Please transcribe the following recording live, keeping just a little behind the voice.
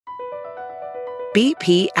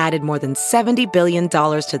BP added more than $70 billion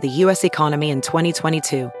to the U.S. economy in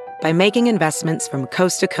 2022 by making investments from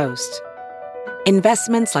coast to coast.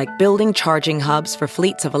 Investments like building charging hubs for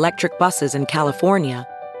fleets of electric buses in California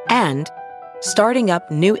and starting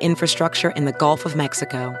up new infrastructure in the Gulf of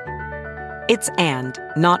Mexico. It's and,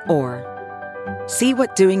 not or. See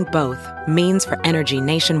what doing both means for energy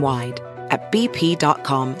nationwide at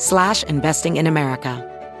bp.com/investing in America.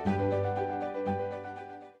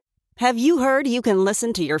 Have you heard you can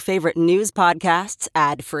listen to your favorite news podcasts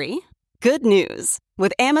ad-free? Good news.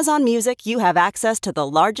 With Amazon Music, you have access to the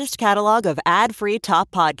largest catalog of ad-free top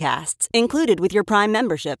podcasts included with your Prime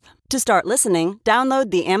membership. To start listening, download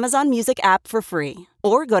the Amazon Music app for free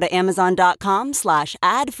or go to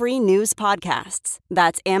amazon.com/ad-free news podcasts.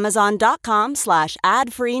 That's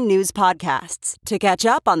amazon.com/ad-free news podcasts to catch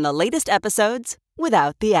up on the latest episodes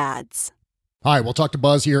without the ads. All right, we'll talk to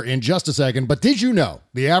Buzz here in just a second, but did you know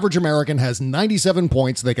the average American has 97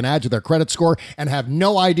 points they can add to their credit score and have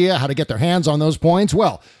no idea how to get their hands on those points?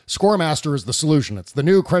 Well, ScoreMaster is the solution. It's the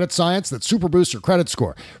new credit science that super boosts your credit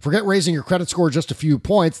score. Forget raising your credit score just a few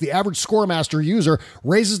points. The average ScoreMaster user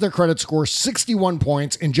raises their credit score 61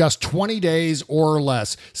 points in just 20 days or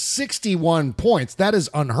less. 61 points. That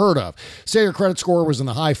is unheard of. Say your credit score was in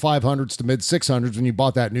the high 500s to mid 600s when you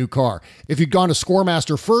bought that new car. If you'd gone to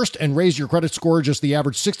ScoreMaster first and raised your credit score just the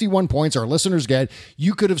average 61 points our listeners get,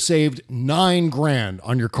 you could have saved $9,000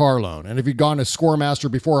 on your car loan. And if you'd gone to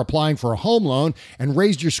ScoreMaster before applying for a home loan and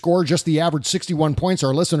raised your score just the average 61 points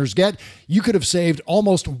our listeners get, you could have saved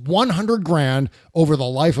almost $100,000 over the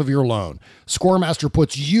life of your loan. ScoreMaster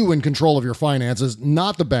puts you in control of your finances,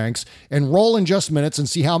 not the banks. Enroll in just minutes and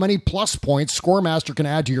see how many plus points ScoreMaster can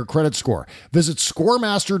add to your credit score. Visit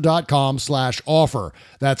scoremaster.com/offer.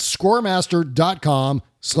 That's scoremaster.com/offer.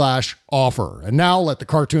 And now let the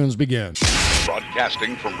cartoons begin.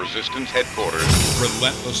 Broadcasting from Resistance headquarters,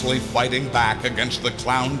 relentlessly fighting back against the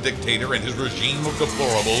clown dictator and his regime of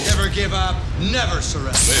deplorables. Never give up, never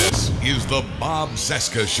surrender. This is the Bob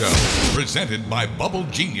Cesca Show, presented by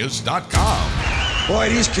BubbleGenius.com. Boy,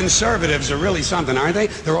 these conservatives are really something, aren't they?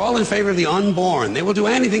 They're all in favor of the unborn. They will do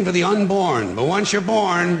anything for the unborn. But once you're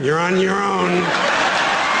born, you're on your own.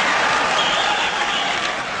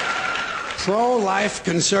 Pro-life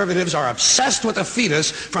conservatives are obsessed with the fetus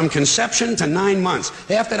from conception to 9 months.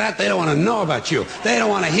 After that, they don't want to know about you. They don't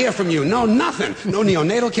want to hear from you. No nothing. No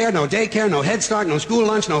neonatal care, no daycare, no Head Start, no school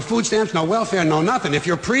lunch, no food stamps, no welfare, no nothing. If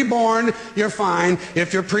you're pre-born, you're fine.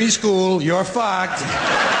 If you're preschool, you're fucked.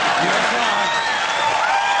 You're fucked.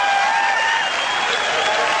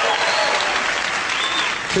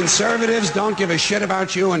 Conservatives don't give a shit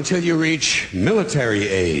about you until you reach military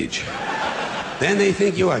age. Then they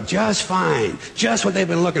think you are just fine, just what they've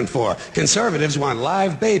been looking for. Conservatives want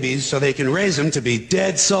live babies so they can raise them to be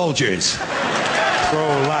dead soldiers.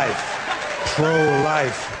 Pro-life.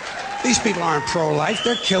 Pro-life. These people aren't pro-life,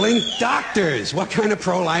 they're killing doctors. What kind of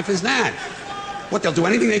pro-life is that? What, they'll do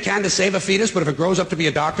anything they can to save a fetus, but if it grows up to be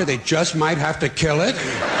a doctor, they just might have to kill it?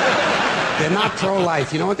 They're not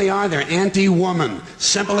pro-life. You know what they are? They're anti-woman.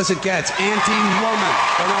 Simple as it gets. Anti-woman.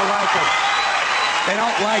 They don't like it. They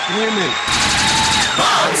don't like women.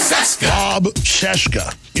 Bob Cesca. Bob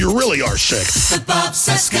Cesca. You really are sick. The Bob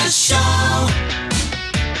Cesca Show.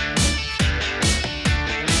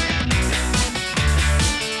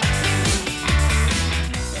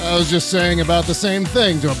 I was just saying about the same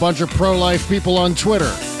thing to a bunch of pro-life people on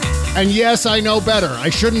Twitter. And yes, I know better. I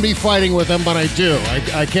shouldn't be fighting with them, but I do.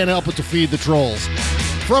 I can't help but to feed the trolls.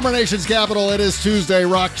 From our nation's capital, it is Tuesday,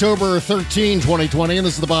 October 13, 2020, and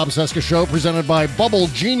this is the Bob Cesca Show, presented by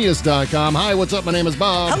BubbleGenius.com. Hi, what's up? My name is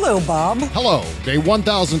Bob. Hello, Bob. Hello. Day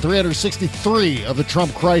 1,363 of the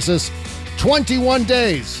Trump crisis. 21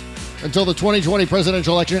 days until the 2020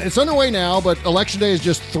 presidential election. It's underway now, but Election Day is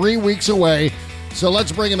just 3 weeks away. So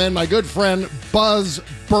let's bring him in, my good friend, Buzz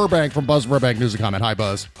Burbank from Buzz Burbank News and Comment. Hi,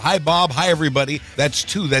 Buzz. Hi, Bob. Hi, everybody. That's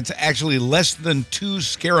two. That's actually less than 2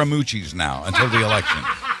 Scaramucci's now until the election.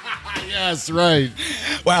 Yes, right.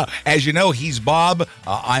 Well, as you know, he's Bob,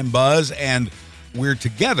 I'm Buzz, and we're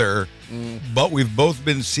together, but we've both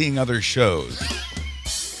been seeing other shows.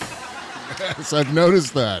 Yes, I've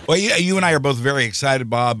noticed that. Well, you and I are both very excited,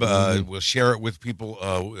 Bob. We'll share it with people.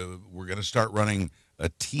 We're going to start running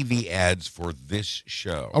TV ads for this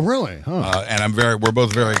show. Oh, really? Huh. And we're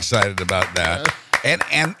both very excited about that.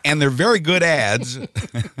 And they're very good ads.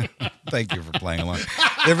 Thank you for playing along.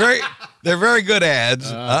 They're very good ads,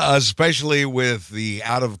 especially with the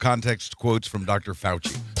out of context quotes from Dr.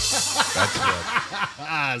 Fauci. That's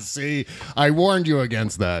good. See, I warned you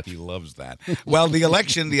against that. He loves that. Well, the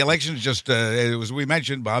election is just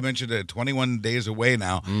Bob mentioned 21 days away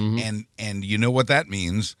now, and you know what that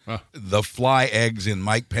means? The fly eggs in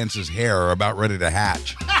Mike Pence's hair are about ready to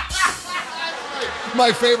hatch.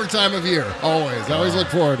 My favorite time of year, always. I always look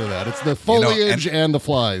forward to that. It's the foliage and the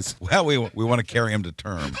flies. Well, we want to carry him to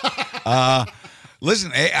term.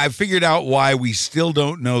 Listen, I figured out why we still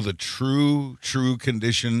don't know the true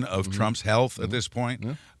condition of Trump's health at this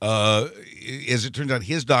point. As it turns out,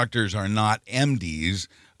 his doctors are not MDs.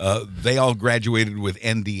 They all graduated with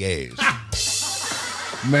NDAs.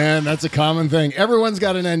 Man, that's a common thing. Everyone's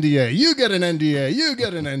got an NDA. You get an NDA. You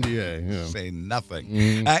get an NDA. Yeah. Say nothing.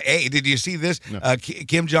 Hey, did you see this? No.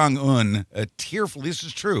 Kim Jong-un, this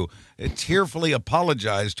is true, tearfully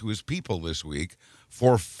apologized to his people this week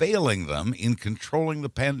for failing them in controlling the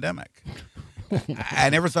pandemic.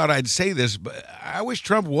 I never thought I'd say this, but I wish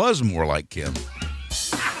Trump was more like Kim.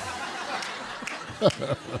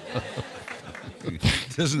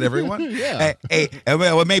 Doesn't everyone? Yeah. Hey,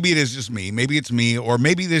 well, maybe it is just me. Maybe it's me, or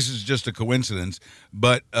maybe this is just a coincidence.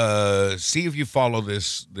 But see if you follow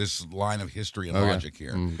this line of history and logic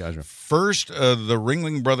here. Gotcha. First, the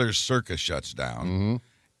Ringling Brothers Circus shuts down,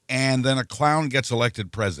 and then a clown gets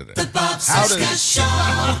elected president. The Bob Cesca Show.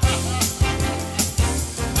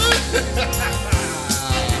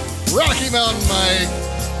 Rocky Mountain Mike.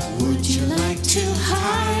 Would you like to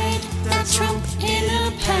hide that Trump in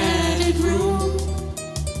a padded room?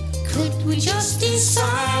 Could we just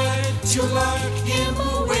decide to lock him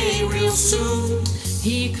away real soon?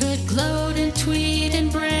 He could gloat and tweet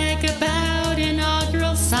and brag about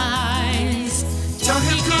inaugural size. Till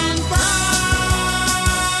he can buy.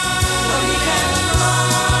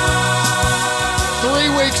 3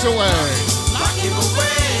 weeks away. Lock him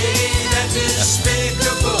away. That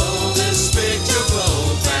despicable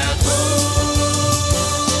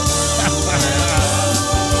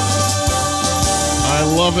I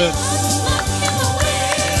love it.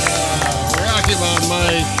 Rocky Mountain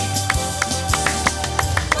Mike.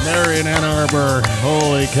 Marion Ann Arbor.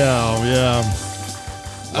 Holy cow. Yeah.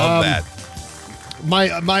 Love that.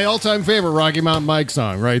 My all-time favorite Rocky Mountain Mike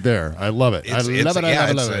song right there. I love it. I love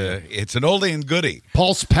it. It's an oldie and goodie.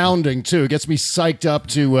 Pulse pounding, too. Gets me psyched up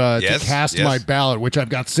to cast my ballot, which I've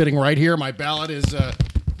got sitting right here. My ballot is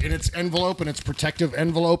in its envelope, in its protective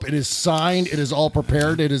envelope. It is signed. It is all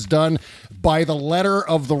prepared. It is done by the letter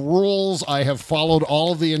of the rules. I have followed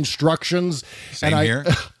all of the instructions. Same here.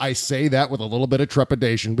 I say that with a little bit of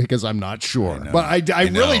trepidation because I'm not sure. But I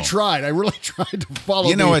really tried. I really tried to follow.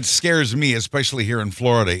 You know what scares me, especially here in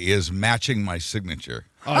Florida, is matching my signature.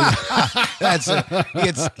 I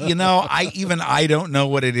don't know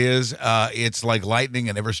what it is. It's like lightning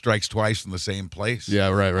and never strikes twice in the same place. Yeah,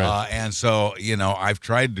 right. And so, I've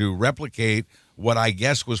tried to replicate what I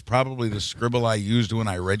guess was probably the scribble I used when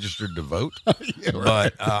I registered to vote. Yeah,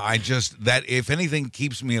 right. But that if anything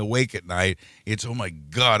keeps me awake at night, it's, oh my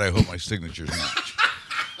God, I hope my signature's match.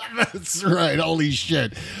 That's right. Holy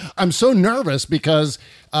shit. I'm so nervous because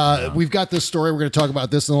we've got this story. We're going to talk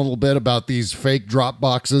about this in a little bit about these fake drop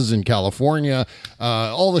boxes in California,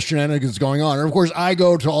 all the shenanigans going on. And of course, I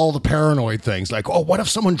go to all the paranoid things like, oh, what if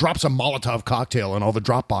someone drops a Molotov cocktail in all the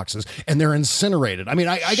drop boxes and they're incinerated? I mean,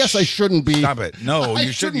 I guess I shouldn't be. Stop it. No,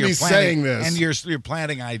 you shouldn't be saying this. And you're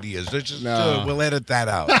planting ideas. We'll edit that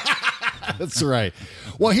out. That's right.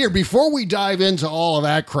 Well, here, before we dive into all of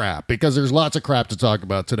that crap, because there's lots of crap to talk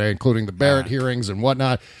about today, including the Barrett hearings and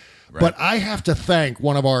whatnot, but I have to thank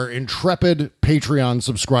one of our intrepid Patreon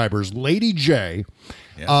subscribers, Lady J,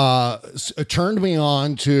 turned me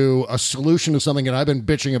on to a solution to something that I've been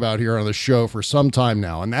bitching about here on the show for some time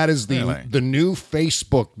now, and that is the new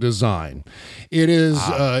Facebook design. It is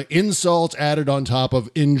insult added on top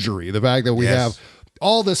of injury. The fact that we have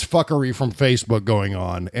all this fuckery from Facebook going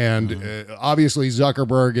on, and obviously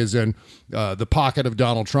Zuckerberg is in the pocket of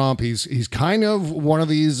Donald Trump. He's kind of one of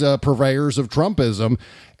these purveyors of Trumpism,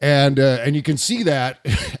 and you can see that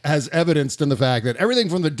as evidenced in the fact that everything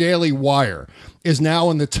from the Daily Wire is now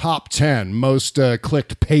in the top 10 most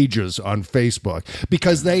clicked pages on Facebook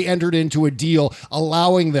because they entered into a deal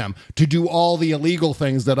allowing them to do all the illegal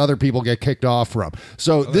things that other people get kicked off from.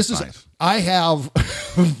 So this is nice. I have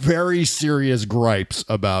very serious gripes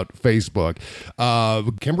about Facebook.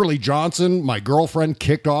 Kimberly Johnson, my girlfriend,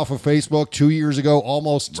 kicked off of Facebook 2 years ago,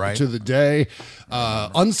 almost to the day,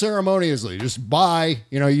 unceremoniously. Just bye.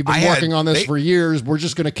 You've been working on this for years. We're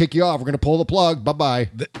just going to kick you off. We're going to pull the plug.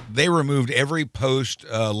 Bye-bye. They removed every post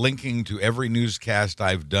linking to every newscast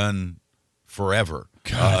I've done forever.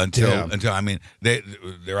 until I mean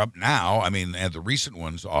they're up now. I mean, and the recent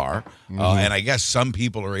ones are, and I guess some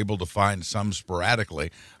people are able to find some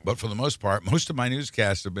sporadically, but for the most part, most of my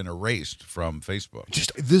newscasts have been erased from Facebook.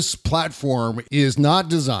 Just this platform is not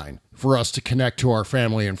designed for us to connect to our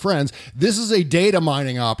family and friends. This is a data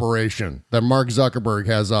mining operation that Mark Zuckerberg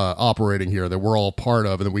has operating here that we're all part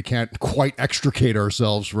of and that we can't quite extricate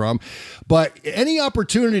ourselves from. But any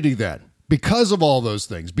opportunity then, because of all those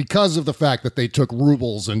things, because of the fact that they took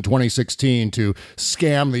rubles in 2016 to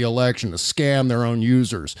scam the election, to scam their own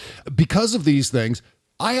users, because of these things,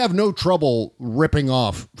 I have no trouble ripping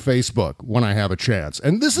off Facebook when I have a chance.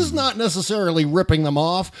 And this is not necessarily ripping them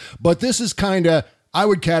off, but this is kind of, I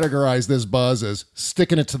would categorize this, Buzz, as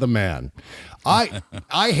sticking it to the man. I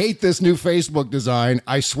hate this new Facebook design.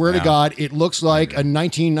 I swear to God, it looks like a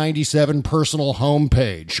 1997 personal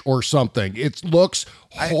homepage or something. It looks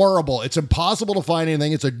horrible. It's impossible to find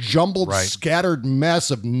anything. It's a jumbled, scattered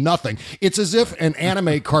mess of nothing. It's as if an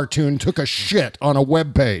anime cartoon took a shit on a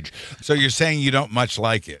web page. So you're saying you don't much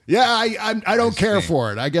like it? Yeah, I don't care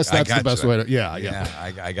for it. I guess that's the best way to. Yeah.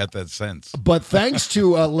 I got that sense. But thanks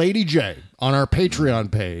to Lady J on our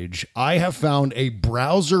Patreon page, I have found a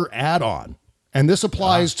browser add-on. And this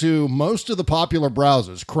applies to most of the popular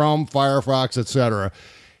browsers, Chrome, Firefox, etc.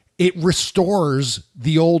 It restores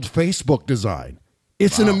the old Facebook design.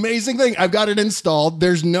 It's an amazing thing. I've got it installed.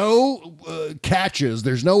 There's no catches.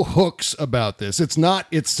 There's no hooks about this. It's not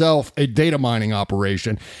itself a data mining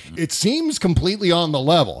operation. It seems completely on the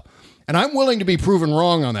level. And I'm willing to be proven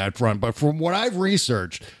wrong on that front. But from what I've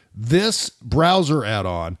researched, this browser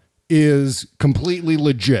add-on is completely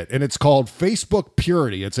legit, and it's called Facebook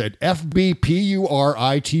Purity. It's at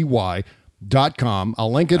fbpurity.com.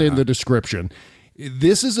 I'll link it in the description.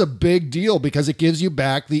 This is a big deal because it gives you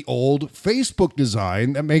back the old Facebook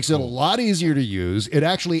design that makes it a lot easier to use. It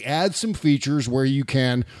actually adds some features where you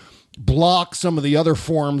can block some of the other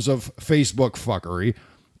forms of Facebook fuckery.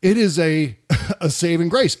 It is a saving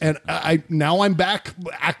grace. And I'm back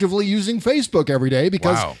actively using Facebook every day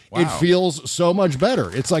because it feels so much better.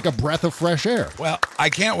 It's like a breath of fresh air. Well, I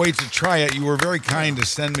can't wait to try it. You were very kind to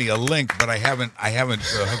send me a link, but I haven't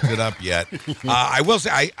hooked it up yet. I will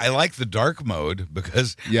say I like the dark mode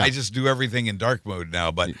because I just do everything in dark mode now.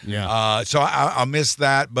 But so I'll miss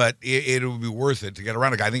that, but it'll be worth it to get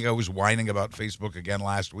around it. I think I was whining about Facebook again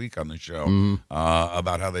last week on the show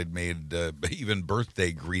about how they'd made even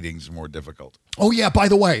birthday greetings more difficult. Oh, yeah. By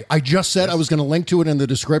the way, I just said I was going to link to it in the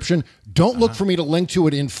description. Don't look for me to link to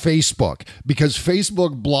it in Facebook because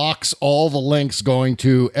Facebook blocks all the links going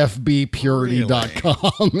to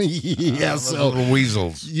fbpurity.com. So little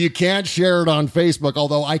weasels. You can't share it on Facebook,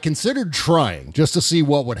 although I considered trying just to see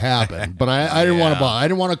what would happen. But I didn't want to buy. I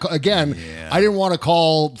didn't want to, I didn't want to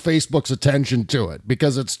call Facebook's attention to it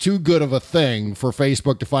because it's too good of a thing for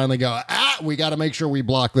Facebook to finally go, we got to make sure we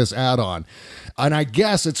block this add-on. And I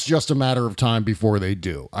guess it's just a matter of time before they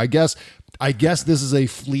do. I guess this is a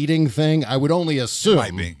fleeting thing. I would only assume.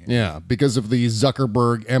 Might be. Yeah, because of the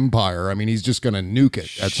Zuckerberg empire. I mean, he's just going to nuke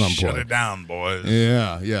it at some point. Shut it down, boys.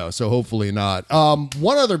 Yeah. So hopefully not.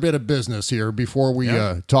 One other bit of business here before we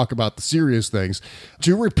talk about the serious things.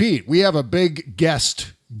 To repeat, we have a big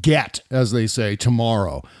guest as they say,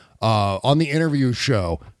 tomorrow on the interview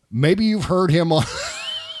show. Maybe you've heard him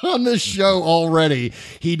on this show already.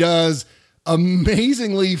 He does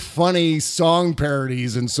amazingly funny song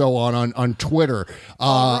parodies and so on Twitter,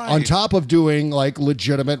 on top of doing like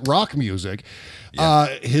legitimate rock music.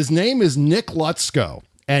 His name is Nick Lutsko,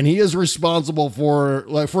 and he is responsible for,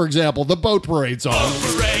 like, for example, the Boat Parade song.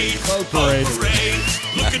 Boat Parade.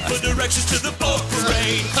 Looking for directions to the boat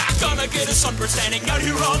parade. Gonna get a sunburn standing out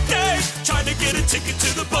here all day, trying to get a ticket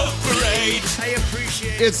to the boat parade. I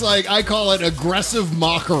appreciate it. It's like, I call it aggressive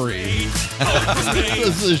mockery.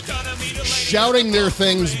 This is shouting their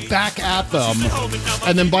things back at them.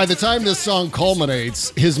 And then by the time this song culminates,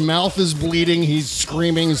 his mouth is bleeding. He's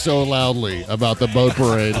screaming so loudly about the boat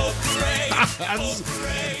parade.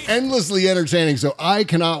 Endlessly entertaining. So I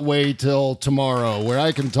cannot wait till tomorrow where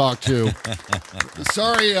I can talk to.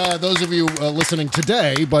 Sorry, those of you listening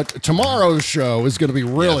today, but tomorrow's show is going to be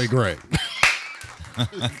really great.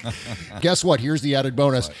 Guess what? Here's the added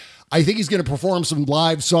bonus. I think he's going to perform some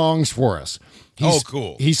live songs for us.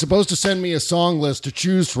 Cool. He's supposed to send me a song list to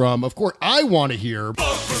choose from. Of course, I want to hear.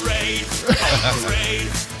 Boat parade.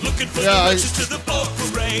 Looking for directions to the boat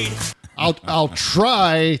parade. I'll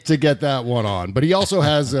try to get that one on. But he also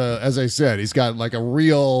has, as I said, he's got like a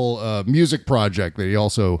real music project that he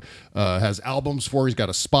also has albums for. He's got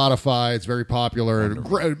a Spotify. It's very popular.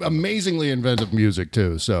 Amazingly inventive music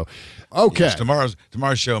too. So, okay. Yes,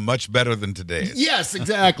 tomorrow's show much better than today's. Yes,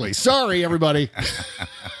 exactly. Sorry, everybody.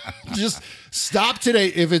 Just stop today.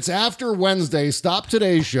 If it's after Wednesday, stop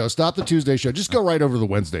today's show. Stop the Tuesday show. Just go right over to the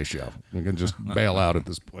Wednesday show. You can just bail out at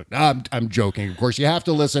this point. I'm joking. Of course, you have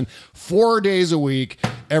to listen 4 days a week,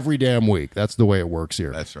 every damn week. That's the way it works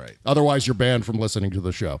here. That's right. Otherwise, you're banned from listening to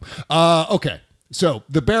the show. Okay. So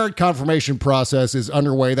the Barrett confirmation process is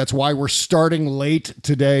underway. That's why we're starting late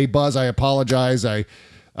today. Buzz, I apologize. I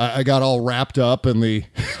got all wrapped up in the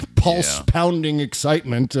pulse-pounding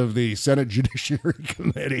excitement of the Senate Judiciary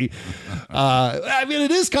Committee. I mean,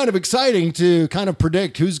 it is kind of exciting to kind of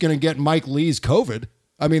predict who's going to get Mike Lee's COVID.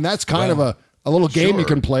 I mean, that's kind of a little game you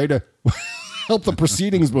can play to help the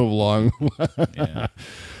proceedings move along. Yeah.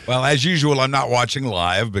 Well, as usual, I'm not watching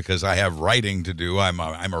live because I have writing to do. I'm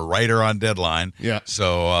a writer on deadline. Yeah.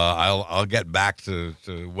 So I'll get back to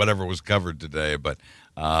whatever was covered today, but.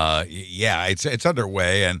 Yeah, it's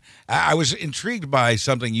underway, and I was intrigued by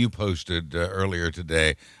something you posted earlier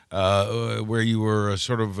today, where you were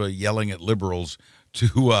sort of yelling at liberals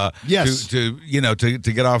to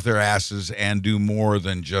get off their asses and do more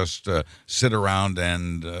than just sit around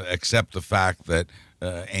and accept the fact that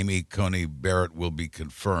Amy Coney Barrett will be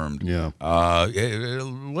confirmed. Yeah.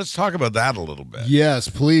 Let's talk about that a little bit. Yes,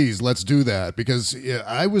 please. Let's do that because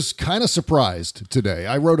I was kind of surprised today.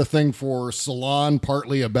 I wrote a thing for Salon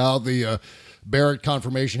partly about the Barrett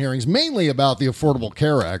confirmation hearings, mainly about the Affordable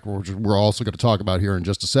Care Act, which we're also going to talk about here in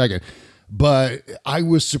just a second. But I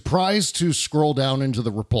was surprised to scroll down into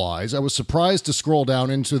the replies. I was surprised to scroll down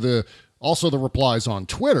into the replies on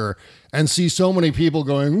Twitter and see so many people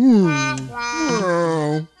going,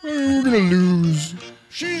 we're going to lose.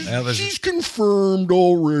 She's confirmed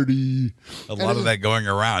already. A lot of that going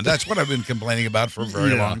around. That's what I've been complaining about for a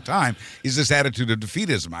very long time, is this attitude of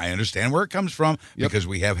defeatism. I understand where it comes from because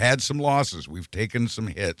we have had some losses. We've taken some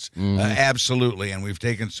hits. Absolutely. And we've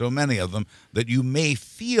taken so many of them that you may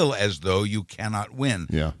feel as though you cannot win.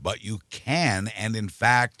 Yeah. But you can. And in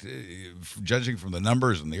fact, judging from the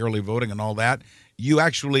numbers and the early voting and all that, you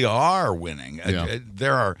actually are winning.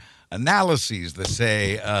 There are analyses that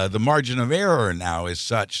say the margin of error now is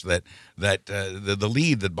such that the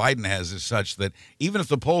lead that Biden has is such that even if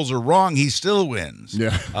the polls are wrong, he still wins.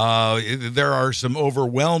 Yeah. There are some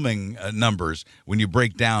overwhelming numbers when you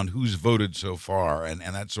break down who's voted so far and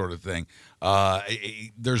that sort of thing.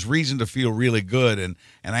 There's reason to feel really good, and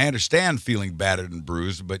I understand feeling battered and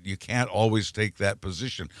bruised, but you can't always take that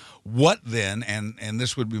position. What then, and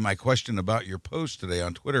this would be my question about your post today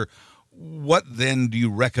on Twitter, what then do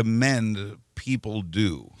you recommend people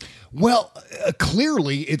do? Well,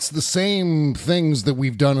 clearly it's the same things that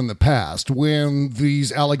we've done in the past. When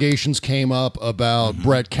these allegations came up about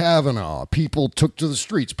Brett Kavanaugh, people took to the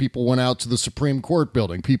streets. People went out to the Supreme Court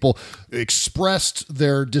building. People expressed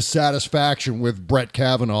their dissatisfaction with Brett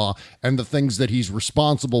Kavanaugh and the things that he's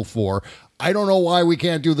responsible for. I don't know why we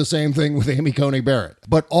can't do the same thing with Amy Coney Barrett.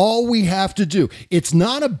 But all we have to do, it's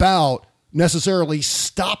not about necessarily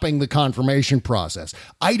stopping the confirmation process.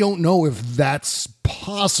 I don't know if that's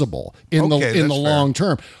possible in the long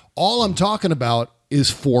term. All I'm talking about is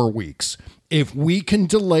 4 weeks. If we can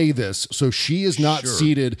delay this so she is not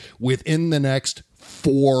seated within the next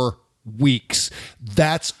 4 weeks,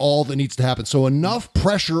 that's all that needs to happen. So enough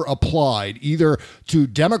pressure applied either to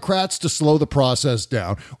Democrats to slow the process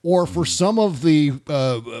down or for some of the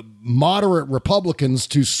moderate Republicans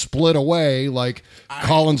to split away like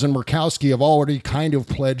Collins and Murkowski have already kind of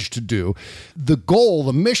pledged to do. The goal,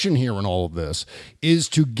 the mission here in all of this is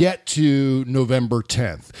to get to November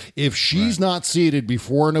 10th. If she's not seated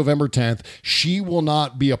before November 10th, she will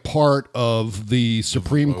not be a part of the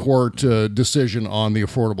Supreme Court decision on the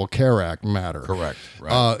Affordable Care Act matter. Correct.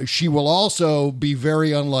 Right. She will also be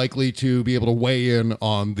very unlikely to be able to weigh in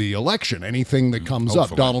on the election, anything that comes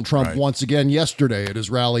up. Donald Trump, once again yesterday at his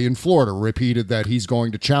rally in Florida, repeated that he's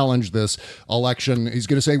going to challenge this election. He's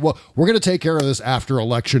going to say, well, we're going to take care of this after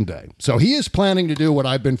Election Day. So he is planning to do what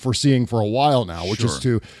I've been foreseeing for a while now, which is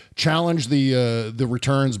to challenge the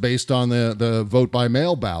returns based on the vote by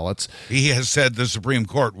mail ballots. He has said the Supreme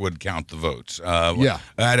Court would count the votes. I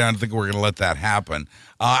don't think we're going to let that happen.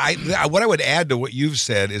 What I would add to what you've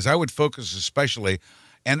said is I would focus especially,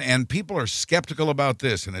 and people are skeptical about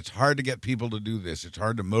this, and it's hard to get people to do this. It's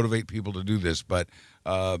hard to motivate people to do this, but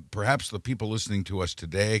perhaps the people listening to us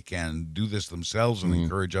today can do this themselves and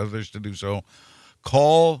encourage others to do so.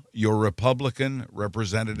 Call your Republican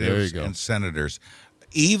representatives and senators.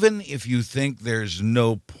 Even if you think there's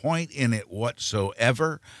no point in it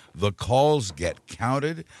whatsoever, the calls get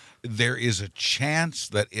counted. There is a chance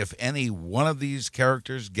that if any one of these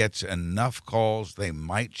characters gets enough calls, they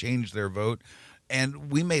might change their vote.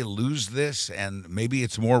 And we may lose this, and maybe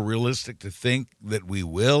it's more realistic to think that we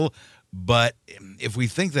will. But if we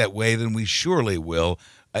think that way, then we surely will.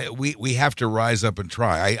 We have to rise up and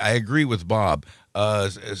try. I agree with Bob.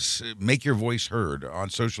 Make your voice heard on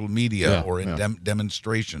social media or in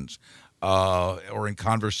demonstrations or in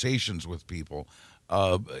conversations with people.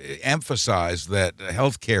 Emphasize that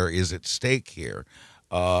health care is at stake here.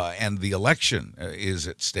 And the election is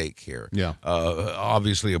at stake here. Yeah.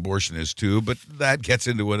 Obviously, abortion is too, but that gets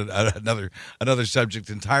into another subject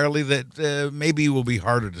entirely that maybe will be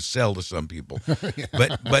harder to sell to some people.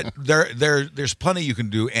 But there's plenty you can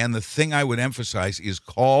do. And the thing I would emphasize is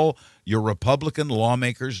call your Republican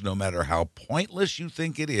lawmakers, no matter how pointless you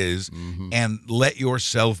think it is, and let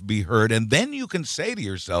yourself be heard. And then you can say to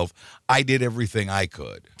yourself, I did everything I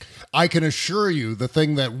could. I can assure you the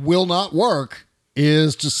thing that will not work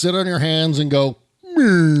is to sit on your hands and go,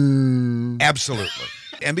 Absolutely.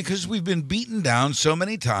 And because we've been beaten down so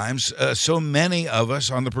many times, so many of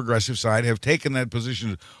us on the progressive side have taken that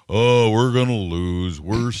position. Oh, we're going to lose.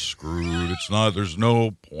 We're screwed. There's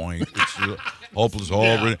no point. It's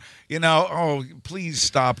hopeless. Please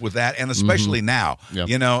stop with that. And especially now,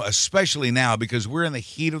 especially now, because we're in the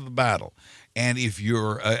heat of the battle. And if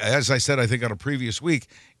you're, as I said, I think on a previous week,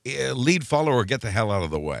 lead, follow, or get the hell out of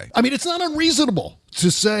the way. I mean, it's not unreasonable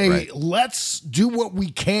to say, let's do what we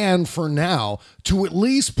can for now to at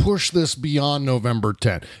least push this beyond November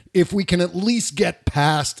 10th. If we can at least get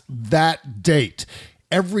past that date,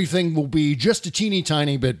 everything will be just a teeny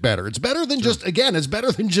tiny bit better. It's better than it's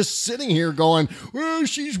better than just sitting here going, well,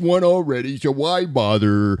 she's won already, so why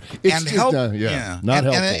bother? It's help helpful.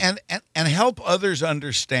 And help others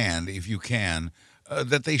understand, if you can,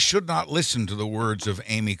 that they should not listen to the words of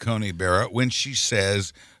Amy Coney Barrett when she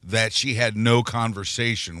says that she had no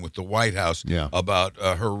conversation with the White House about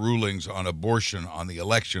her rulings on abortion, on the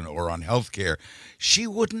election, or on health care. She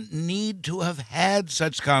wouldn't need to have had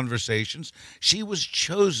such conversations. She was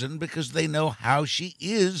chosen because they know how she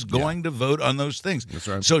is going to vote on those things. That's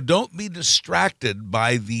right. So don't be distracted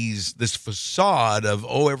by this facade of,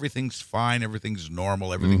 everything's fine, everything's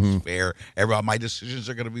normal, everything's fair. My decisions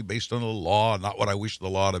are going to be based on the law, not what I wish the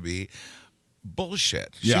law to be.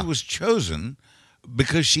 Bullshit. She was chosen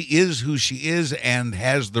because she is who she is and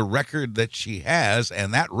has the record that she has,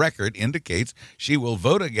 and that record indicates she will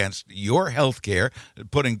vote against your health care,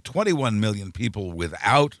 putting 21 million people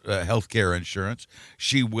without health care insurance.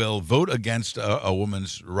 She will vote against a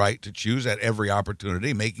woman's right to choose at every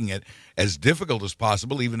opportunity, making it as difficult as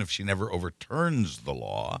possible, even if she never overturns the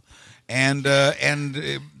law. And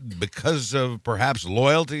because of perhaps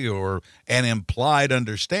loyalty or an implied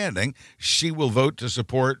understanding, she will vote to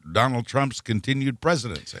support Donald Trump's continued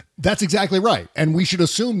presidency. That's exactly right. And we should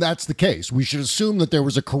assume that's the case. We should assume that there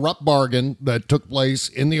was a corrupt bargain that took place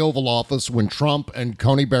in the Oval Office when Trump and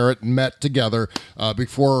Coney Barrett met together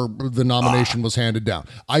before the nomination was handed down.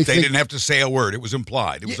 They didn't have to say a word. It was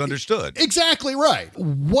implied. It was understood. Exactly right.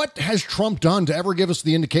 What has Trump done to ever give us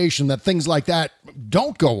the indication that things like that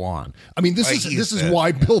don't go on? I mean, this is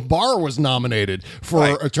why Bill Barr was nominated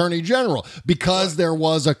for Attorney General, because there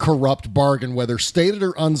was a corrupt bargain, whether stated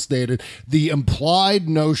or unstated. The implied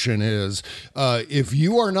notion is, if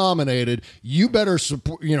you are nominated, you better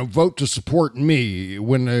vote to support me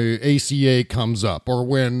when the ACA comes up or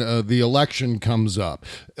when the election comes up.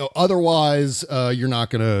 Otherwise, you're not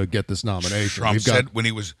going to get this nomination. Trump said when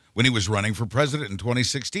he was running for president in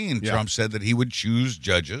 2016, Trump said that he would choose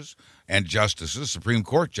judges and justices, Supreme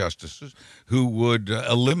Court justices, who would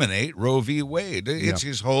eliminate Roe v. Wade. It's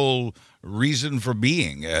his whole reason for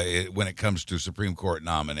being when it comes to Supreme Court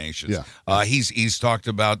nominations. He's talked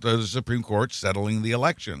about the Supreme Court settling the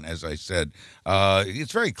election, as I said.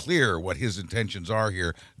 It's very clear what his intentions are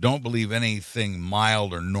here. Don't believe anything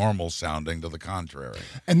mild or normal sounding to the contrary.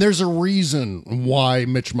 And there's a reason why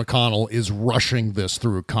Mitch McConnell is rushing this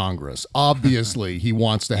through Congress. Obviously, he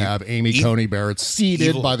wants to have Amy Coney Barrett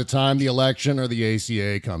seated by the time the election or the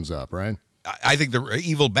ACA comes up, right? I think the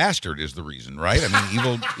evil bastard is the reason, right? I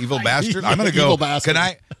mean, evil bastard. I'm going to go. Evil bastard.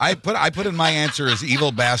 Can I put in my answer as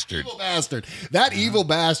evil bastard. Evil bastard. That evil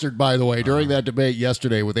bastard, by the way, during that debate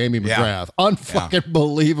yesterday with Amy McGrath, unfucking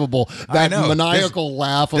believable. That maniacal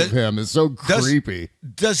laugh of him is so creepy.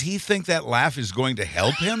 Does he think that laugh is going to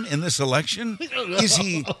help him in this election? Is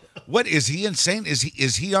he? What is he insane? Is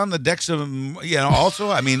he on the decks of? Also,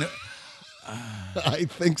 I mean. I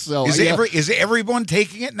think so. Is everyone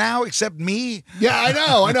taking it now except me? Yeah,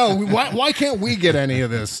 I know. Why can't we get any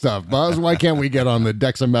of this stuff, Buzz? Why can't we get on the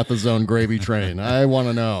dexamethasone gravy train? I want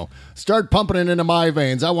to know. Start pumping it into my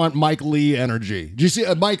veins. I want Mike Lee energy. Did you see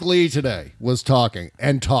Mike Lee today was talking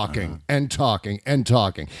and talking and talking and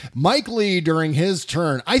talking. Mike Lee during his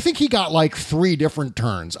turn, I think he got like 3 different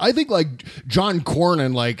turns. I think like John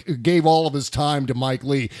Cornyn like gave all of his time to Mike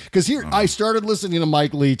Lee because here I started listening to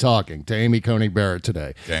Mike Lee talking to Amy Coney Barrett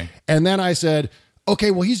today. Okay. And then I said,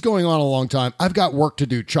 okay, well, he's going on a long time. I've got work to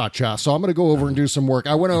do, cha-cha, so I'm going to go over and do some work.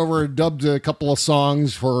 I went over and dubbed a couple of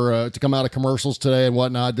songs for to come out of commercials today and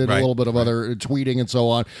whatnot, did a little bit of other tweeting and so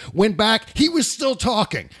on. Went back, he was still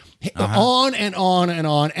talking. On and on and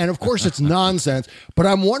on. And of course, it's nonsense. But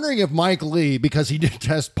I'm wondering if Mike Lee, because he did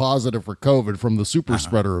test positive for COVID from the super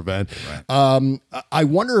spreader event, I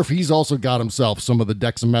wonder if he's also got himself some of the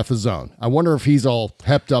dexamethasone. I wonder if he's all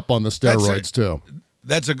hepped up on the steroids too.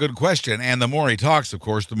 That's a good question. And the more he talks, of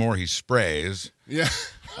course, the more he sprays. Yeah.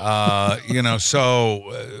 I don't know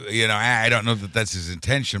that that's his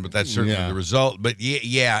intention, but that's certainly the result. But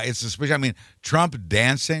yeah, it's especially. I mean, Trump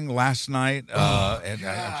dancing last night, and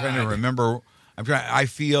I'm trying to remember. I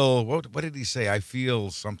feel what did he say? I feel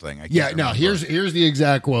something. I can't remember. Here's the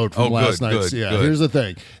exact quote from last night. Good. Here's the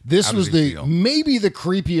thing. This was maybe the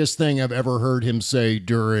creepiest thing I've ever heard him say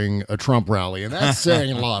during a Trump rally, and that's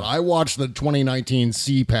saying a lot. I watched the 2019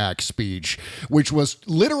 CPAC speech, which was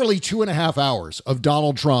literally 2.5 hours of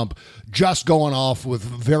Donald Trump just going off with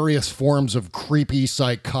various forms of creepy,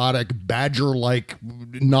 psychotic, badger-like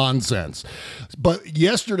nonsense. But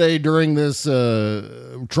yesterday during this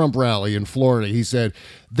Trump rally in Florida, he said,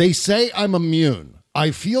 "They say I'm immune.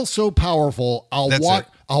 I feel so powerful. I'll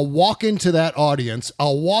walk into that audience.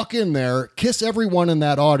 I'll walk in there, kiss everyone in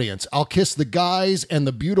that audience. I'll kiss the guys and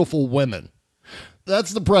the beautiful women."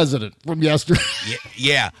 That's the president from yesterday.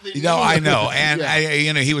 Yeah. I know.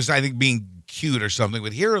 And he was, I think, being cute or something.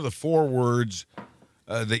 But here are the 4 words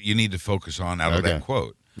that you need to focus on out of that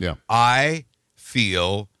quote. Yeah. I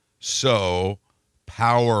feel so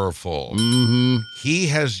powerful. He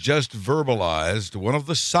has just verbalized one of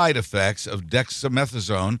the side effects of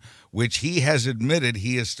dexamethasone, which he has admitted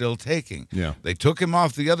he is still taking. Yeah. They took him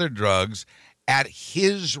off the other drugs at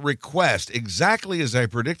his request, exactly as I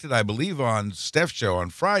predicted, I believe, on Steph's show on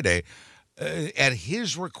Friday. At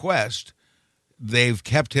his request, they've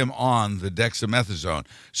kept him on the dexamethasone.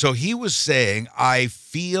 So he was saying, I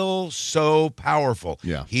feel so powerful.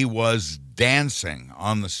 Yeah. He was dancing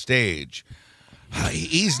on the stage.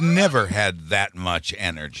 He's never had that much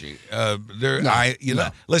energy.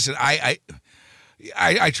 Listen, I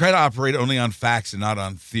try to operate only on facts and not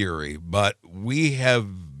on theory, but we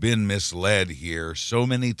have been misled here so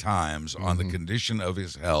many times on the condition of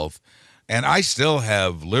his health. And I still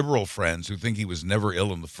have liberal friends who think he was never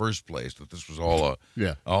ill in the first place, that this was all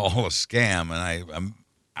a scam, and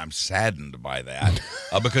I'm saddened by that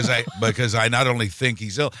because I not only think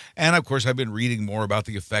he's ill, and of course I've been reading more about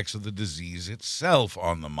the effects of the disease itself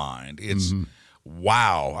on the mind. It's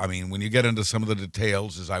wow. I mean, when you get into some of the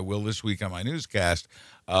details, as I will this week on my newscast,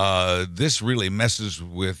 this really messes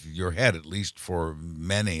with your head, at least for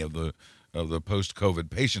many of the post-COVID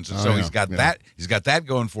patients. And so he's got that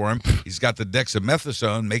going for him. He's got the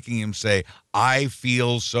dexamethasone making him say, I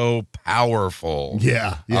feel so powerful.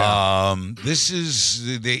 Yeah. This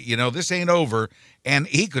is, this ain't over. And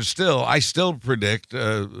I still predict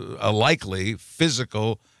a likely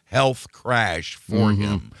physical health crash for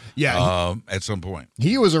him at some point.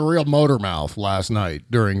 He was a real motor mouth last night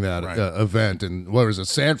during that event in, what was it,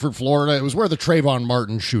 Sanford, Florida? It was where the Trayvon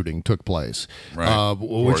Martin shooting took place,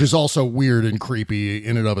 which is also weird and creepy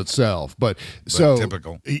in and of itself. But so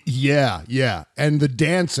typical. Yeah. And the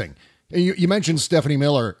dancing. You mentioned Stephanie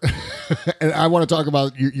Miller, and I want to talk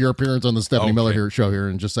about your appearance on the Stephanie Miller show here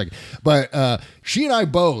in just a second. But she and I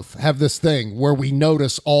both have this thing where we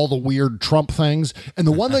notice all the weird Trump things. And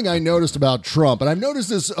the one thing I noticed about Trump, and I've noticed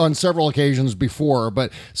this on several occasions before,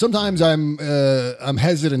 but sometimes I'm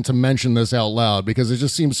hesitant to mention this out loud because it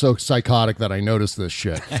just seems so psychotic that I notice this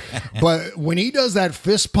shit. But when he does that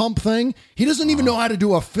fist pump thing, he doesn't even know how to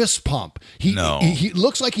do a fist pump. He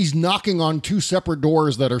looks like he's knocking on 2 separate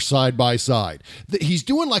doors that are side by side. He's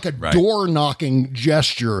doing like a door knocking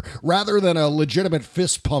gesture rather than a legitimate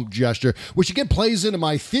fist pump gesture, which again plays into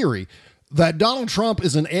my theory that Donald Trump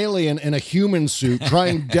is an alien in a human suit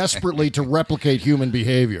trying desperately to replicate human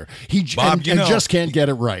behavior. Bob, just can't get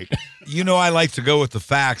it right. I like to go with the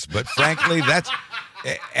facts, but frankly,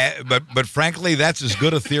 But frankly, that's as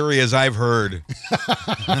good a theory as I've heard.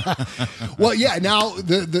 Well, yeah. Now,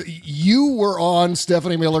 you were on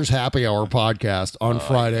Stephanie Miller's Happy Hour podcast on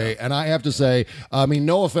Friday, and I have to say, I mean,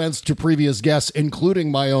 no offense to previous guests,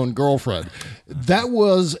 including my own girlfriend, that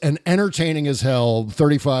was an entertaining as hell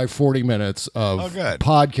 35, 40 minutes of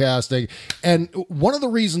podcasting. And one of the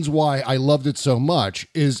reasons why I loved it so much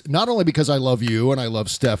is not only because I love you and I love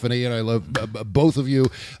Stephanie and I love both of you,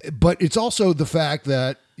 but it's also the fact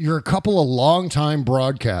that you're a couple of longtime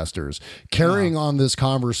broadcasters carrying on this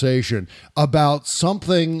conversation about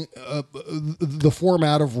something, the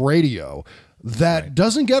format of radio that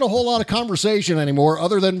doesn't get a whole lot of conversation anymore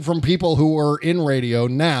other than from people who are in radio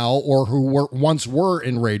now or who once were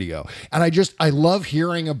in radio. And I love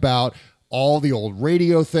hearing about all the old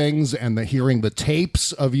radio things and hearing the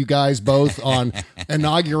tapes of you guys both on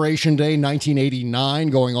Inauguration Day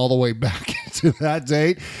 1989, going all the way back to that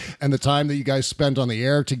date, and the time that you guys spent on the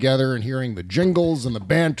air together and hearing the jingles and the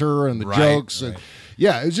banter and the jokes. And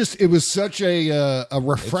yeah, it was such a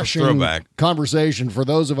refreshing conversation for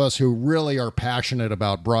those of us who really are passionate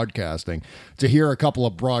about broadcasting to hear a couple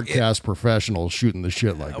of broadcast professionals shooting the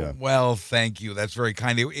shit like that. Well, thank you. That's very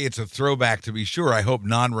kind. It's a throwback, to be sure. I hope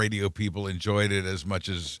non-radio people enjoyed it as much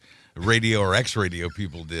as radio or ex-radio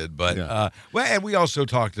people did. But well, and we also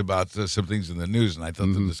talked about some things in the news, and I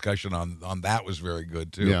thought the discussion on that was very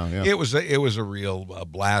good too. It was a real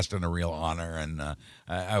blast and a real honor, and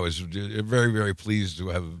I was very, very pleased to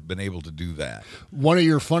have been able to do that. One of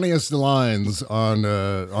your funniest lines on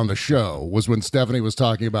the show was when Stephanie was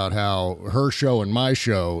talking about how her show and my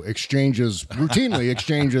show routinely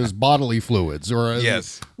exchanges bodily fluids, or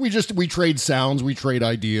we trade sounds, we trade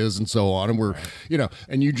ideas, and so on, and we're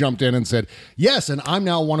and you jumped in and said yes, and I'm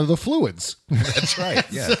now one of the fluids. That's right.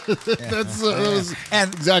 Yeah, that was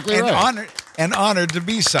exactly right. Honored to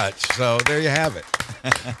be such. So there you have it.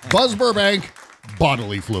 Buzz Burbank.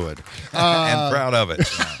 Bodily fluid. And proud of it.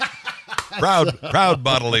 Proud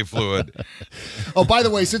bodily fluid. Oh, by the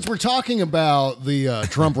way, since we're talking about the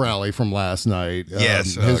Trump rally from last night,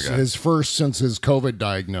 his first since his COVID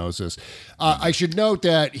diagnosis, I should note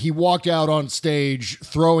that he walked out on stage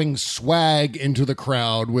throwing swag into the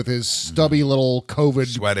crowd with his stubby little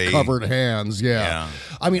COVID-covered hands. Yeah.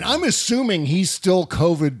 I mean, I'm assuming he's still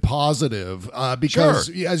COVID positive because,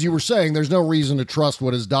 as you were saying, there's no reason to trust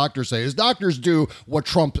what his doctors say. His doctors do what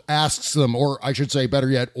Trump asks them, or I should say, better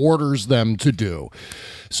yet, orders them to do.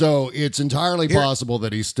 So it's entirely possible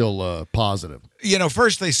that he's still positive.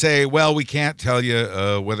 First they say, well, we can't tell you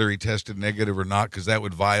whether he tested negative or not because that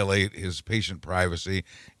would violate his patient privacy.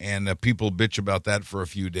 And people bitch about that for a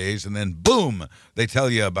few days. And then, boom, they tell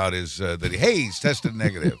you about his he's tested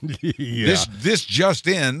negative. This just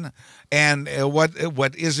in. And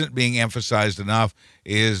what isn't being emphasized enough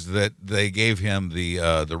is that they gave him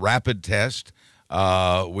the rapid test,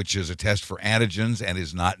 which is a test for antigens and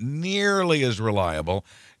is not nearly as reliable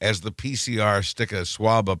as the PCR stick a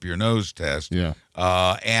swab up your nose test.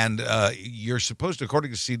 And you're supposed to,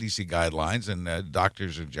 according to CDC guidelines and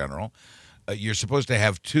doctors in general, you're supposed to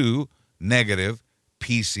have 2 negative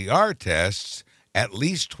PCR tests at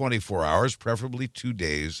least 24 hours, preferably 2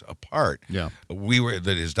 days apart.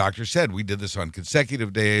 His doctor said we did this on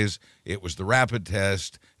consecutive days. It was the rapid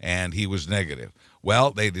test, and he was negative. Well,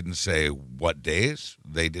 they didn't say what days.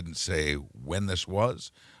 They didn't say when this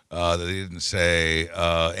was. They didn't say,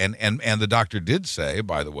 and the doctor did say,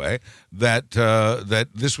 by the way, that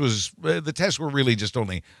this was the tests were really just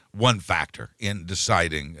only one factor in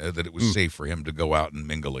deciding that it was safe for him to go out and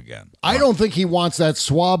mingle again. I don't think he wants that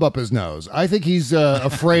swab up his nose. I think he's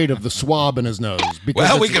afraid of the swab in his nose.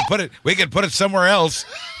 Well, we could put it somewhere else.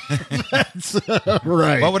 That's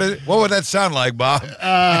right. What would that sound like, Bob?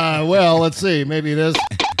 Well, let's see. Maybe it is.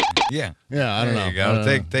 Yeah, I don't know. You go.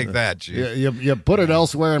 Take that, Chief. You put it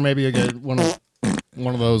elsewhere, and maybe you get one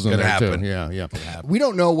of those in there too. Yeah. We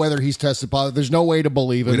don't know whether he's tested positive. There's no way to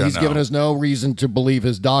believe it. He's given us no reason to believe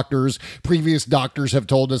his doctors. Previous doctors have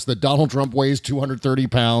told us that Donald Trump weighs 230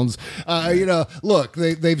 pounds. Look,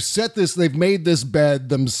 they've set this. They've made this bed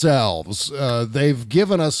themselves. They've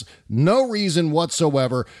given us no reason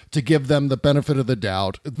whatsoever to give them the benefit of the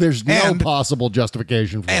doubt. There's no possible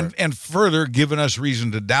justification for it. And further, given us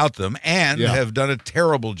reason to doubt them and have done a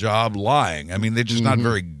terrible job lying. I mean, they're just not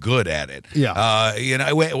very good at it.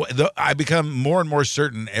 I become more and more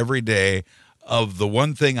certain every day of the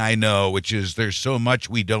one thing I know, which is there's so much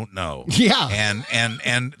we don't know. And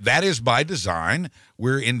that is by design.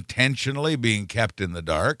 We're intentionally being kept in the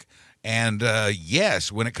dark. And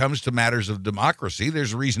yes, when it comes to matters of democracy,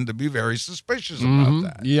 there's reason to be very suspicious about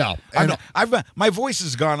that. Yeah, my voice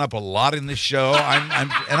has gone up a lot in this show,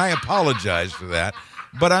 and I apologize for that.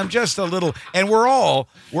 But I'm just a little, and we're all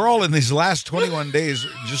in these last 21 days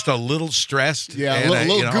just a little stressed. Yeah, and,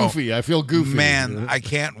 a little goofy. I feel goofy. Man, I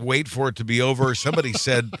can't wait for it to be over. Somebody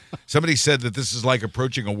said that this is like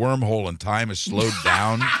approaching a wormhole and time has slowed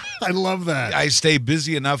down. I love that. I stay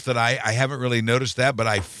busy enough that I haven't really noticed that, but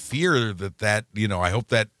I fear that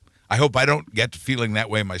I hope I don't get to feeling that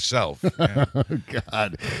way myself. Yeah.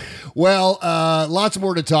 God. Well, lots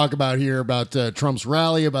more to talk about here about Trump's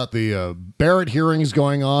rally, about the Barrett hearings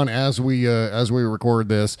going on as we record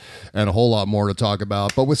this, and a whole lot more to talk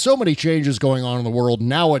about. But with so many changes going on in the world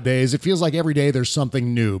nowadays, it feels like every day there's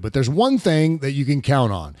something new. But there's one thing that you can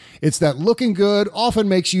count on. It's that looking good often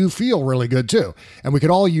makes you feel really good too. And we could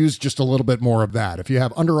all use just a little bit more of that. If you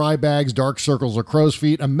have under eye bags, dark circles, or crow's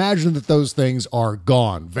feet, imagine that those things are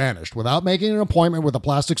gone, vanished, without making an appointment with a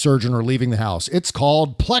plastic surgeon or leaving the house. It's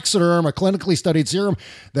called Plexiderm, a clinically studied serum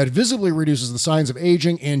that visibly reduces the signs of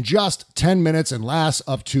aging in just 10 minutes and lasts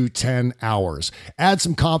up to 10 hours. Add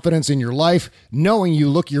some confidence in your life, knowing you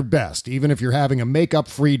look your best, even if you're having a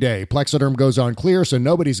makeup-free day. Plexiderm goes on clear, so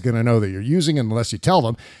nobody's going to know that you're using it unless you tell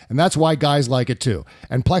them, and that's why guys like it too.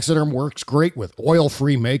 And Plexiderm works great with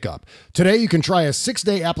oil-free makeup. Today, you can try a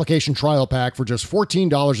 6-day application trial pack for just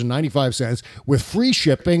 $14.95 with free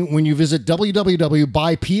shipping when you visit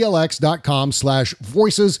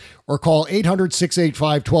www.buyplx.com/voices or call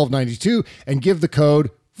 800-685-1292 and give the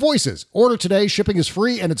code VOICES. Order today. Shipping is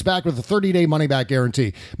free, and it's backed with a 30-day money-back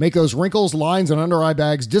guarantee. Make those wrinkles, lines, and under-eye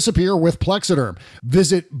bags disappear with Plexiderm.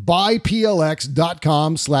 Visit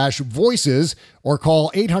buyplx.com/voices or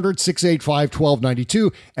call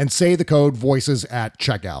 800-685-1292 and say the code VOICES at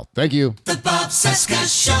checkout. Thank you. The Bob Cesca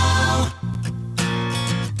Show.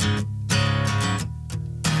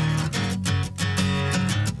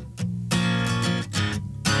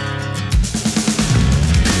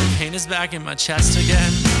 Pain is back in my chest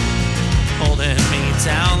again, holding me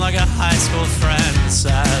down like a high school friend.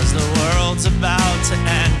 Says the world's about to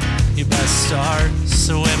end, you best start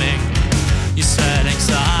swimming. You said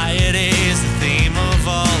anxiety is the theme of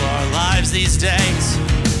all our lives these days.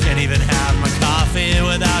 Can't even have my coffee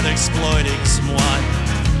without exploiting someone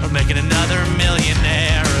or making another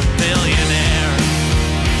millionaire a billionaire.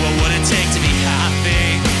 What would it take to be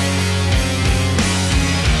happy?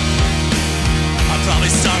 Probably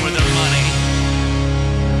start with their money.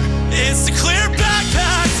 It's the clear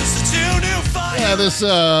backpacks, it's the 2 new fires. Yeah, this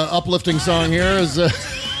uplifting song here is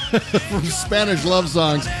from Spanish Love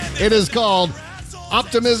Songs. It is called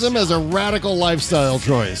Optimism as a Radical Lifestyle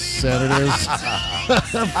Choice. And it is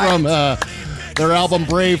from their album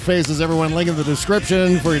Brave Faces. Everyone, link in the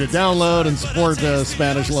description for you to download and support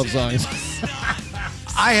Spanish Love Songs.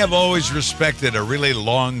 I have always respected a really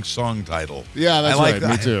long song title. Yeah, that's right.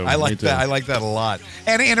 Me too. I like that. I like that a lot.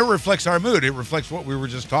 And it reflects our mood. It reflects what we were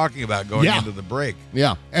just talking about going into the break.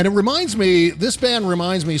 Yeah. And it reminds me, this band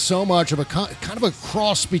reminds me so much of a kind of a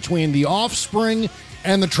cross between The Offspring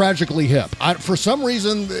and the Tragically Hip. For some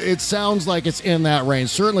reason, it sounds like it's in that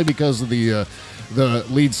range, certainly because of the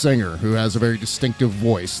lead singer, who has a very distinctive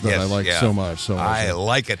voice that I like so much. I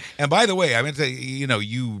like it. And by the way, I meant to say,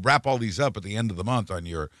 you wrap all these up at the end of the month on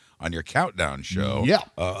your countdown show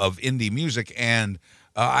of indie music. And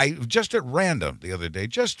I just at random the other day,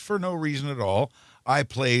 just for no reason at all, I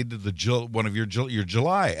played one of your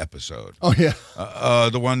July episode. Oh yeah,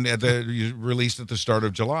 the one you released at the start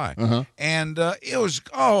of July, and it was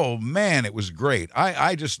it was great.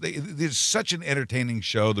 It's such an entertaining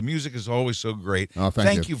show. The music is always so great. Oh,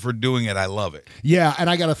 thank you for doing it. I love it. Yeah,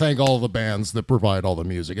 and I got to thank all the bands that provide all the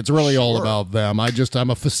music. It's really all about them. I'm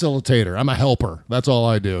a facilitator. I'm a helper. That's all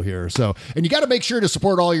I do here. So, and you got to make sure to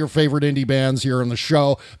support all your favorite indie bands here on the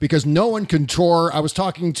show because no one can tour. I was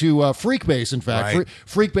talking to Freakbase, in fact. Right.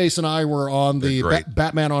 Freakbase and I were on the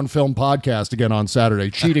Batman on Film podcast again on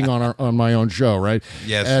Saturday, cheating on my own show, right?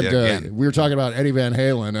 Yes, and we were talking about Eddie Van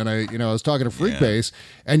Halen, and I was talking to Freakbase,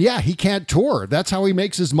 and he can't tour. That's how he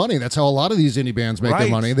makes his money. That's how a lot of these indie bands make their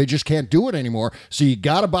money. They just can't do it anymore. So you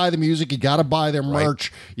got to buy the music, you got to buy their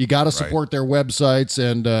merch, you got to support their websites,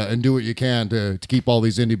 and do what you can to keep all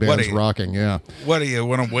these indie bands rocking. Yeah. What do you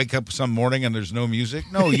want to wake up some morning and there's no music?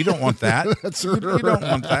 No, you don't want that. That's right. You don't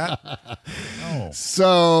want that. No.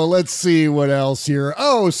 So let's see what else here.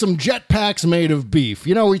 Oh, some jetpacks made of beef.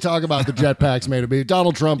 We talk about the jetpacks made of beef.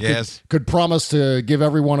 Donald Trump could promise to give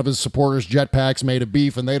every one of his supporters jetpacks made of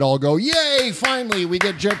beef, and they'd all go, yay, finally, we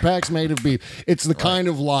get jetpacks made of beef. It's the kind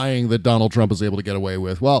of lying that Donald Trump is able to get away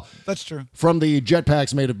with. Well, that's true. From the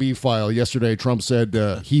jetpacks made of beef file yesterday, Trump said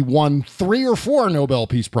he won 3 or 4 Nobel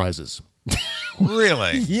Peace Prizes.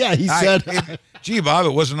 Really? Yeah, he said. Gee, Bob,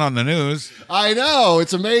 it wasn't on the news. I know.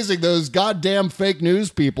 It's amazing. Those goddamn fake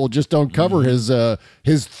news people just don't cover his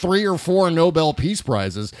 3 or 4 Nobel Peace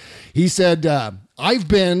Prizes. He said, I've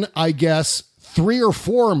been, I guess, 3 or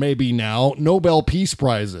 4 maybe now Nobel Peace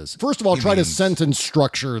Prizes. First of all, try to sentence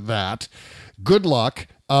structure that. Good luck.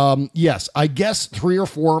 Yes, I guess 3 or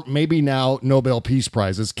 4 maybe now Nobel Peace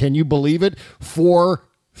Prizes. Can you believe it? 4,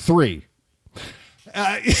 3.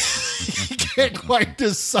 You can't quite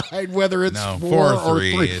decide whether it's 4 or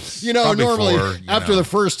 3. It's normally 4, after the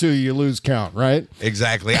first 2, you lose count, right?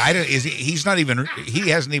 Exactly. He's not even. He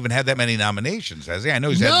hasn't even had that many nominations, has he? I know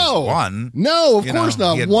he's had this one. No, of course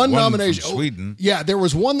not. He had one nomination. From Sweden. Yeah, there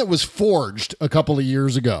was one that was forged a couple of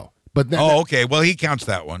years ago. But then, okay. Well, he counts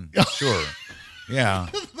that one. Sure. Yeah.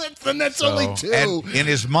 Then that's only 2. And in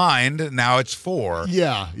his mind, now it's 4.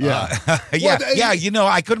 Yeah.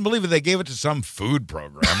 I couldn't believe it. They gave it to some food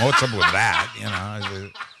program. What's up with that?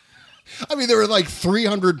 I mean, there were like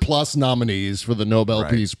 300 plus nominees for the Nobel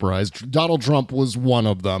Peace Prize. Donald Trump was one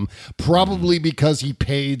of them, probably because he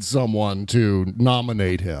paid someone to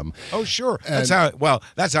nominate him. Oh, sure. That's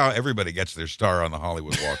how everybody gets their star on the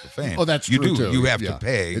Hollywood Walk of Fame. Oh, that's true, too. You have to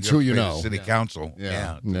pay. It's who you know. City council.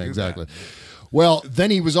 Yeah, exactly. Well,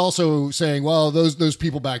 then he was also saying, well, those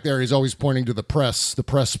people back there, he's always pointing to the press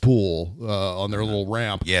pool on their little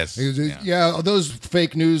ramp. Yes. Those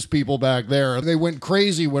fake news people back there, they went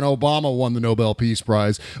crazy when Obama won the Nobel Peace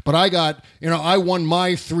Prize. But I won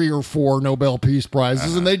my 3 or 4 Nobel Peace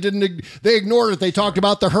Prizes, and they ignored it. They talked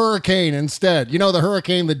about the hurricane instead. The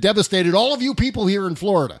hurricane that devastated all of you people here in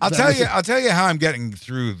Florida. I'll tell you how I'm getting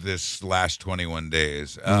through this last 21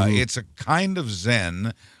 days. It's a kind of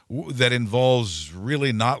zen that involves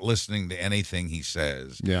really not listening to anything he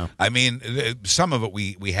says. Yeah. I mean, some of it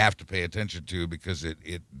we have to pay attention to because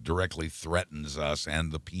it directly threatens us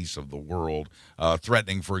and the peace of the world.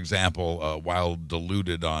 Threatening, for example, while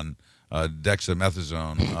diluted on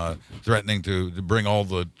dexamethasone, threatening to bring all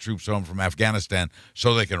the troops home from Afghanistan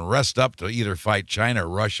so they can rest up to either fight China,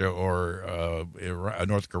 Russia, or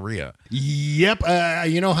North Korea. Yep.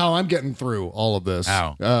 You know how I'm getting through all of this.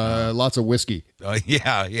 How? Lots of whiskey.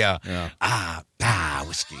 Yeah.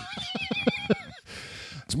 Whiskey.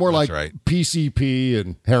 It's more like PCP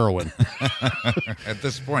and heroin. At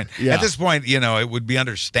this point, it would be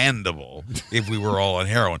understandable if we were all on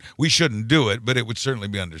heroin. We shouldn't do it, but it would certainly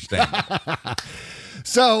be understandable.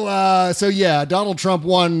 So Donald Trump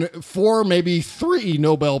won 4, maybe 3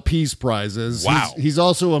 Nobel Peace Prizes. Wow. He's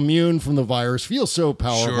also immune from the virus. Feels so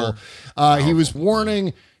powerful. Sure. He was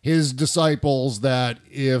warning his disciples that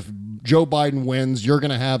if Joe Biden wins, you're going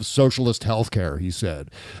to have socialist health care, he said.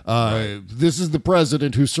 This is the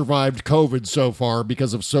president who survived COVID so far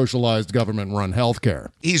because of socialized government-run health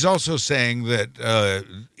care. He's also saying that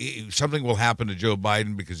something will happen to Joe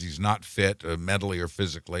Biden because he's not fit mentally or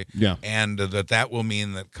physically, and that will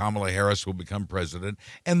mean that Kamala Harris will become president,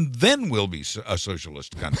 and then we'll be a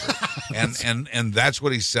socialist country. and that's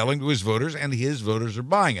what he's selling to his voters, and his voters are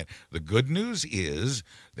buying it. The good news is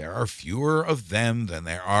there are fewer of them than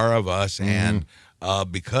there are of us, and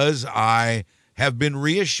because I have been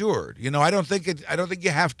reassured, I don't think you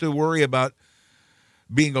have to worry about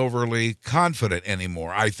being overly confident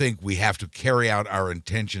anymore. I think we have to carry out our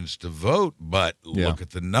intentions to vote, but look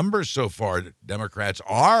at the numbers so far. Democrats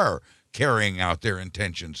are carrying out their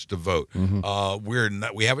intentions to vote.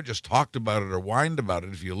 We haven't just talked about it or whined about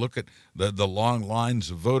it. If you look at the long lines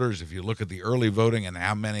of voters, if you look at the early voting and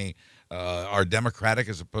how many are Democratic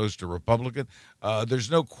as opposed to Republican,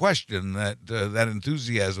 there's no question that that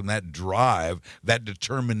enthusiasm, that drive, that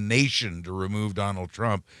determination to remove Donald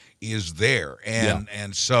Trump is there.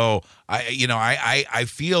 And so I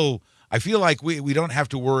feel like we don't have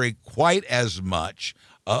to worry quite as much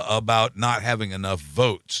about not having enough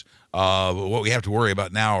votes. What we have to worry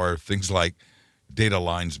about now are things like data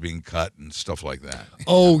lines being cut and stuff like that.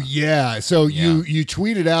 Oh, yeah. So you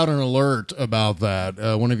tweeted out an alert about that,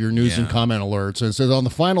 one of your news and comment alerts. It says, on the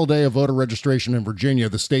final day of voter registration in Virginia,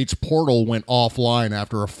 the state's portal went offline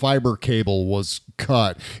after a fiber cable was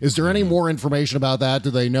cut. Is there any more information about that?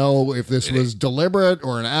 Do they know if this was deliberate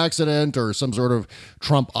or an accident or some sort of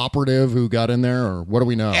Trump operative who got in there, or what do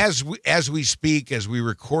we know? As we speak, as we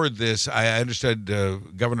record this, I understood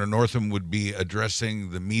Governor Northam would be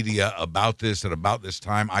addressing the media about this at about this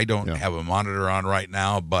time. I don't have a monitor on right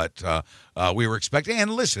now, but we were expecting.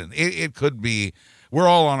 And listen, it could be. We're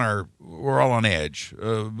all on edge.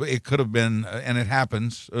 It could have been, and it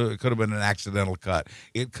happens. It could have been an accidental cut.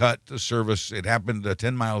 It cut the service. It happened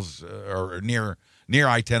 10 miles or near near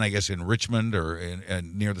I-10, I guess, in Richmond or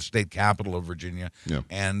near the state capital of Virginia. Yeah.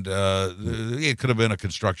 And it could have been a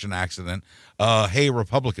construction accident. Hey,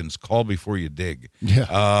 Republicans, call before you dig.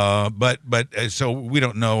 Yeah. But so we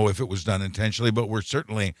don't know if it was done intentionally, but we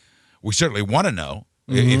certainly want to know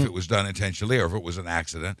if it was done intentionally or if it was an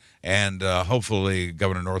accident. And hopefully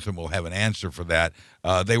Governor Northam will have an answer for that.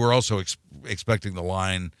 They were also expecting the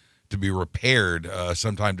line to be repaired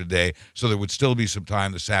sometime today, so there would still be some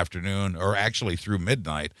time this afternoon, or actually through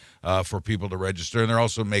midnight, for people to register. And they're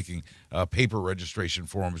also making paper registration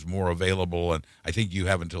forms more available, and I think you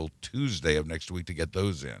have until Tuesday of next week to get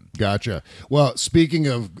those in. Gotcha. Well, speaking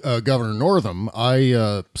of Governor Northam,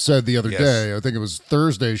 I said the other day, I think it was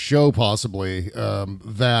Thursday's show possibly,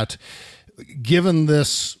 that given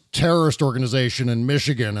this terrorist organization in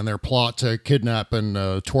Michigan and their plot to kidnap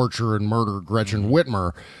and torture and murder Gretchen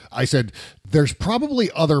Whitmer, I said there's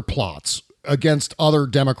probably other plots against other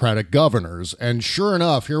Democratic governors. And sure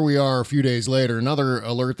enough, here we are a few days later, another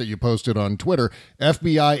alert that you posted on Twitter.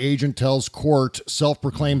 FBI agent tells court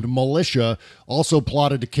self-proclaimed militia also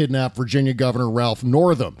plotted to kidnap Virginia Governor Ralph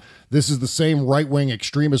Northam. This is the same right-wing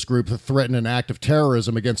extremist group that threatened an act of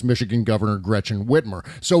terrorism against Michigan Governor Gretchen Whitmer.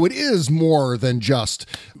 So it is more than just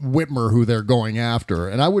Whitmer who they're going after.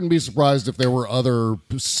 And I wouldn't be surprised if there were other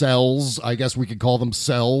cells, I guess we could call them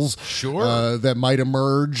cells, that might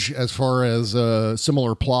emerge as far as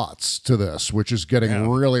similar plots to this, which is getting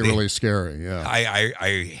really scary. Yeah,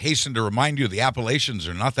 I hasten to remind you, the Appalachians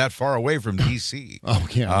are not that far away from D.C. Oh,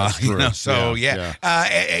 yeah, that's true.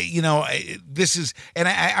 This is, and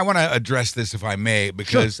I want to address this if I may,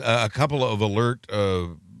 because a couple of alert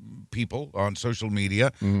people on social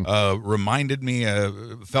media reminded me,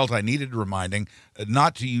 felt I needed reminding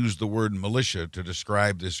not to use the word militia to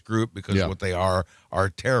describe this group, because what they are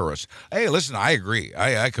terrorists. Hey, listen, I agree.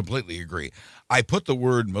 I completely agree. I put the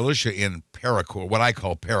word militia in what I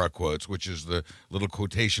call paraquotes, which is the little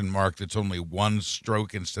quotation mark that's only one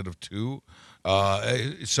stroke instead of two.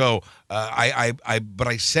 But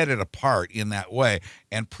I set it apart in that way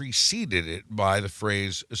and preceded it by the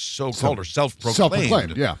phrase so-called or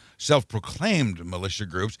self-proclaimed militia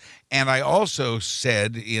groups. And I also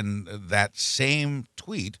said in that same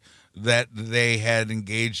tweet that they had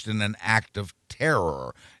engaged in an act of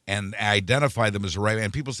terror and identify them as a right.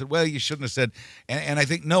 And people said, well, you shouldn't have said. And I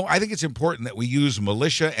think, no, I think it's important that we use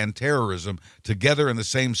militia and terrorism together in the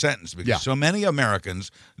same sentence, because so many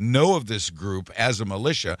Americans know of this group as a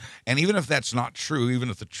militia. And even if that's not true, even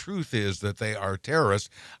if the truth is that they are terrorists,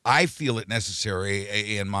 I feel it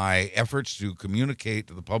necessary in my efforts to communicate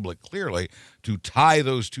to the public clearly to tie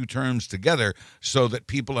those two terms together so that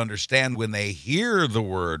people understand when they hear the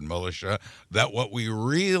word militia that what we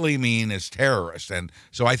really mean is terrorist. And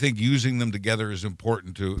so I think using them together is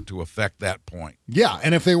important to affect that point. Yeah,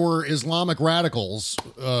 and if they were Islamic radicals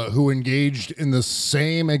who engaged in the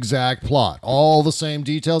same exact plot, all the same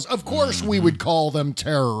details, of course we would call them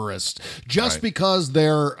terrorists. Just because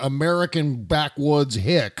they're American backwoods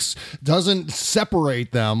hicks doesn't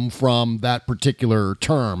separate them from that particular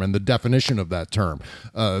term and the definition of that term,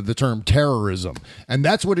 the term terrorism. And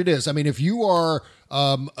that's what it is. I mean, if you are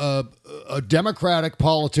a Democratic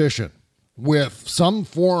politician with some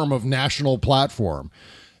form of national platform,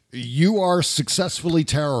 you are successfully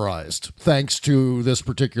terrorized thanks to this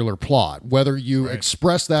particular plot, whether you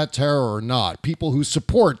express that terror or not. People who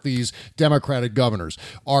support these Democratic governors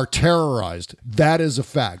are terrorized. That is a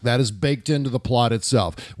fact. That is baked into the plot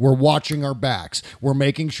itself. We're watching our backs. We're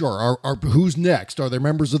making sure. Who's next? Are there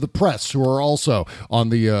members of the press who are also on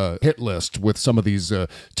the hit list with some of these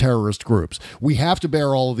terrorist groups? We have to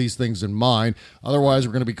bear all of these things in mind. Otherwise,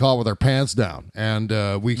 we're going to be caught with our pants down.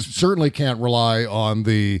 And we certainly can't rely on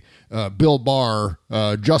the Bill Barr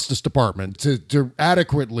Justice Department to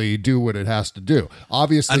adequately do what it has to do.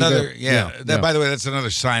 Obviously, by the way, that's another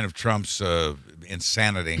sign of Trump's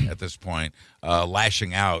insanity at this point,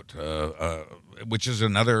 lashing out, which is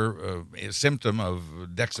another symptom of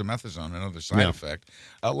dexamethasone, another side effect.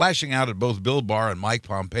 Lashing out at both Bill Barr and Mike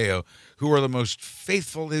Pompeo, who are the most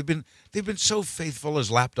faithful. They've been so faithful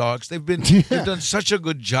as lapdogs. They've done such a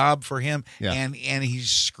good job for him, and he's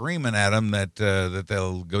screaming at them that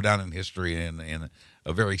they'll go down in history in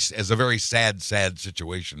a very sad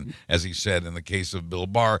situation, as he said in the case of Bill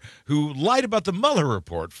Barr, who lied about the Mueller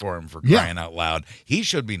report for him, for crying out loud. He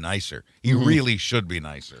should be nicer. He really should be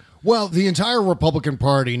nicer. Well, the entire Republican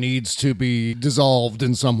Party needs to be dissolved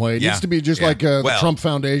in some way. It needs to be just like the Trump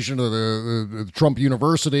Foundation or the Trump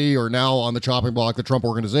University, or now on the chopping block, the Trump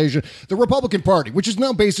Organization. The Republican Party, which is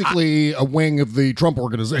now basically a wing of the Trump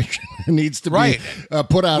Organization, needs to be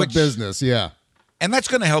put out of business. Yeah. And that's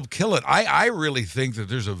going to help kill it. I really think that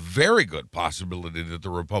there's a very good possibility that the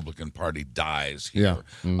Republican Party dies here.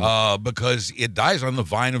 Because it dies on the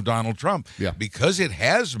vine of Donald Trump. Yeah. Because it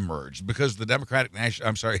has merged. Because the Democratic National...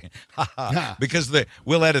 I'm sorry. Because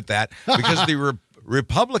we'll edit that. Because the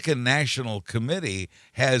Republican National Committee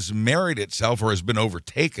has married itself or has been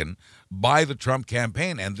overtaken by the Trump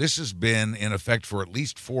campaign, and this has been in effect for at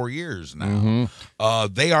least 4 years now.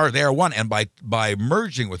 They are one, and by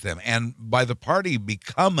merging with them, and by the party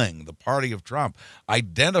becoming the party of Trump,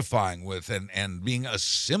 identifying with and being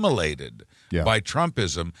assimilated by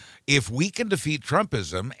Trumpism, if we can defeat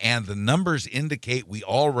Trumpism, and the numbers indicate we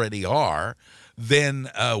already are,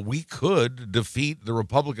 then we could defeat the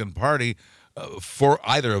Republican Party for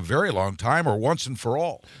either a very long time or once and for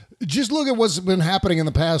all. Just look at what's been happening in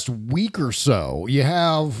the past week or so. You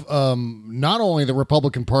have not only the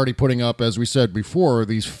Republican Party putting up, as we said before,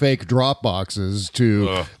 these fake drop boxes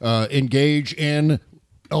to engage in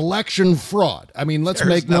election fraud. I mean, let's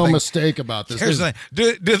make no mistake about this.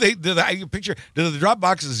 Do the drop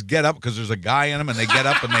boxes get up because there's a guy in them and they get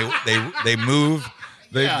up and they move?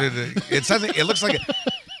 It looks like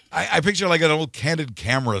I picture like an old candid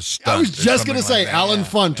camera stunt. I was just going to say like Alan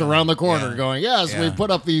Funt around the corner going, we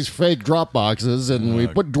put up these fake drop boxes and we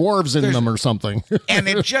put dwarves in them or something. And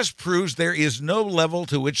it just proves there is no level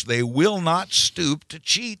to which they will not stoop to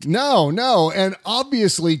cheat. No. And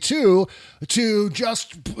obviously, too, to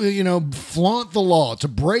just, flaunt the law, to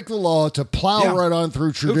break the law, to plow right on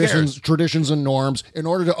through traditions and norms in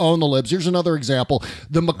order to own the libs. Here's another example.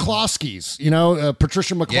 The McCloskeys,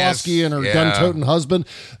 Patricia McCloskey and her gun-toting husband.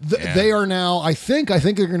 They are now, I think they're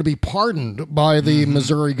going to be pardoned by the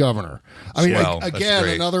Missouri governor. I mean, again,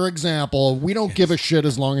 another example. We don't give a shit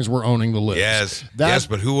as long as we're owning the libs. Yes,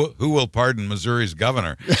 but who will pardon Missouri's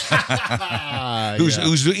governor?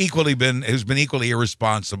 who's been equally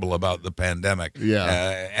irresponsible about the pandemic?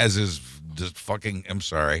 As is just fucking. I'm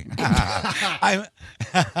sorry. I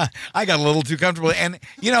got a little too comfortable, and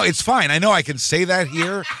it's fine. I know I can say that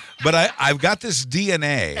here, but I've got this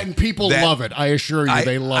DNA, and people love it. I assure you,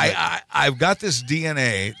 they love it. I've got this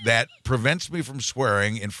DNA that prevents me from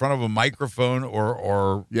swearing in front of a microphone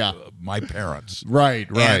or my parents. Right.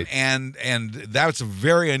 And that's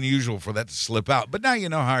very unusual for that to slip out. But now you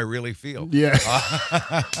know how I really feel. Yeah.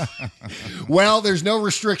 Well, there's no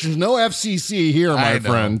restrictions, no FCC here, my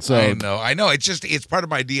friend. So I know. It's part of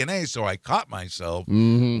my DNA. So I caught myself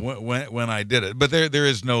when I did it. But there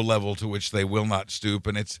is no level to which they will not stoop,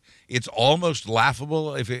 and it's almost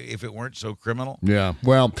laughable if it weren't so criminal. Yeah.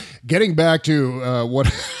 Well, getting back to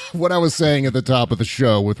what I was saying at the top of the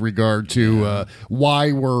show with regard to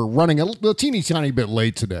why we're running a teeny tiny bit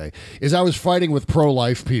late today is I was fighting with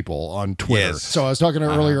pro-life people on Twitter. Yes. So I was talking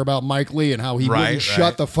earlier about Mike Lee and how he wouldn't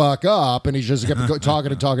shut the fuck up, and he just kept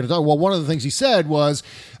talking. Well, one of the things he said was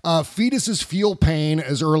fetuses feel pain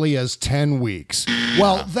as early as 10 weeks.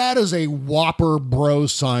 Well, that is a whopper bro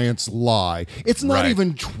science lie. It's not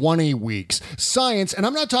even 20 weeks. Science, and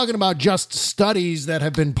I'm not talking about just studies that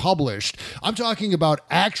have been published. I'm talking about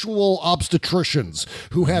actual obstetricians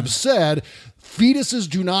who have said fetuses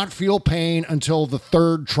do not feel pain until the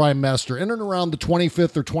third trimester, in and around the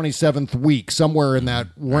 25th or 27th week, somewhere in that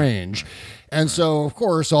range. And so, of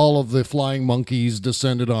course, all of the flying monkeys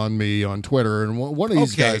descended on me on Twitter. And one of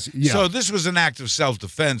these guys... Yeah. So this was an act of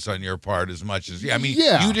self-defense on your part as much as...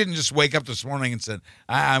 you didn't just wake up this morning and said,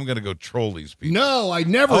 I'm going to go troll these people. No, I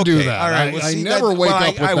never do that. All right. I never wake up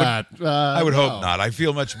with that. I would hope not. I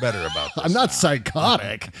feel much better about this. I'm not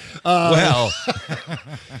psychotic. Well...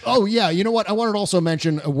 Oh, yeah. You know what? I wanted to also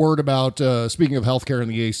mention a word about, speaking of healthcare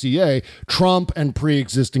and the ACA, Trump and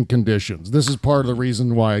pre-existing conditions. This is part of the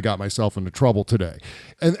reason why I got myself into trouble today.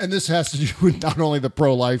 And this has to do with not only the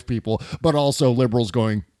pro-life people, but also liberals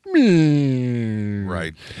going, meh.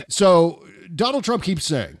 Right. So Donald Trump keeps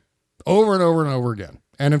saying over and over and over again.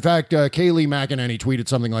 And in fact, Kayleigh McEnany tweeted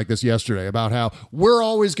something like this yesterday about how we're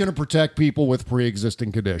always going to protect people with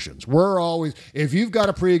pre-existing conditions. If you've got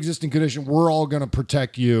a pre-existing condition, we're all going to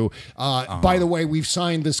protect you. By the way, we've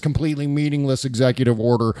signed this completely meaningless executive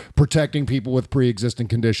order protecting people with pre-existing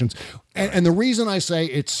conditions. And the reason I say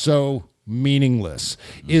it's so meaningless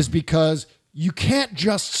is because you can't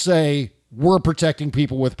just say we're protecting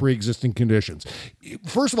people with pre-existing conditions.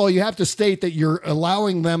 First of all, you have to state that you're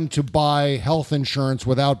allowing them to buy health insurance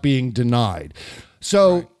without being denied.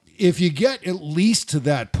 So if you get at least to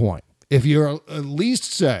that point, if you at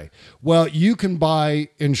least say, well, you can buy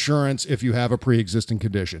insurance if you have a pre-existing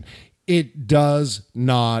condition, it does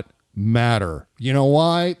not matter. You know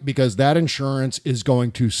why? Because that insurance is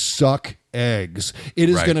going to suck eggs. It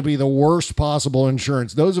is Right. going to be the worst possible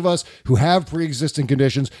insurance. Those of us who have pre-existing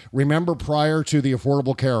conditions, remember prior to the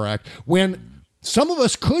Affordable Care Act, when some of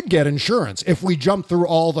us could get insurance if we jumped through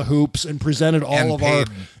all the hoops and presented all And of paid-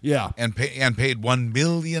 our and paid $1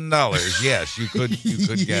 million. Yes, you could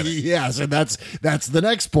get it. Yes, and that's the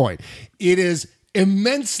next point. It is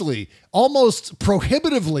immensely, almost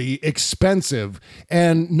prohibitively expensive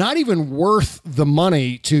and not even worth the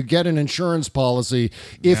money to get an insurance policy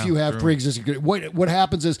if you have pre-existing. What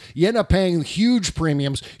happens is you end up paying huge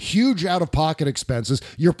premiums, huge out-of-pocket expenses.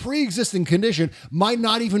 Your pre-existing condition might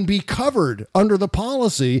not even be covered under the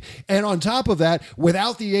policy. And on top of that,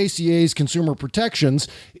 without the ACA's consumer protections,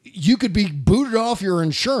 you could be booted off your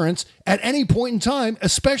insurance at any point in time,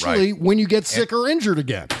 especially when you get sick or injured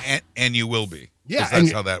again. And you will be. Yeah, 'Cause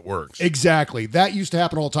that's how that works. Exactly. That used to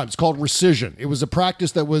happen all the time. It's called rescission. It was a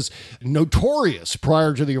practice that was notorious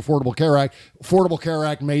prior to the Affordable Care Act. Affordable Care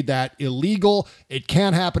Act made that illegal. It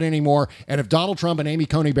can't happen anymore. And if Donald Trump and Amy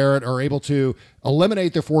Coney Barrett are able to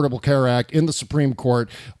eliminate the Affordable Care Act in the Supreme Court,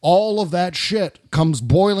 all of that shit comes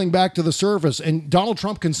boiling back to the surface. And Donald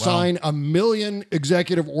Trump can sign 1 million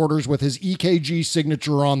executive orders with his EKG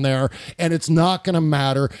signature on there, and it's not going to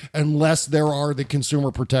matter unless there are the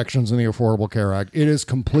consumer protections in the Affordable Care Act. It is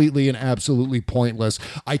completely and absolutely pointless.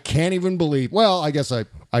 I can't even believe. Well, I guess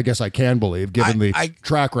I can believe, given the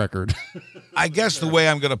track record. I guess the way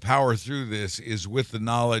I'm going to power through this is with the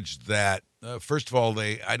knowledge that, first of all,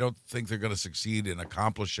 I don't think they're going to succeed in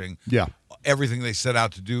accomplishing everything they set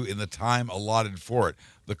out to do in the time allotted for it.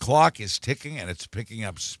 The clock is ticking, and it's picking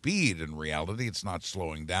up speed. In reality, it's not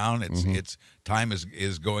slowing down. It's time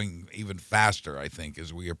is going even faster, I think,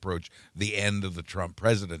 as we approach the end of the Trump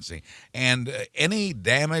presidency. And any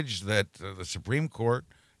damage that the Supreme Court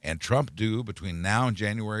and Trump do between now and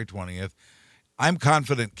January 20th, I'm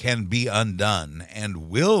confident can be undone and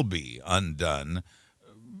will be undone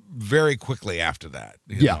very quickly after that.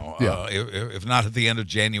 If not at the end of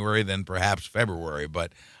January, then perhaps February.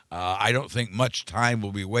 But I don't think much time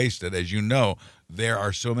will be wasted. As you know, there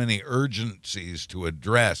are so many urgencies to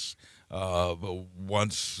address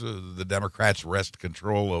once the Democrats wrest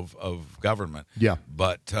control of government. Yeah.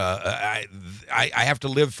 But I have to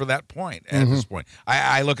live for that point at this point.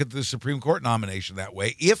 I look at the Supreme Court nomination that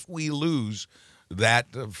way. If we lose that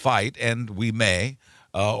fight, and we may,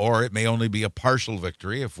 or it may only be a partial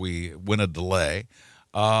victory if we win a delay,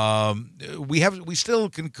 we still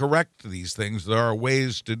can correct these things. There are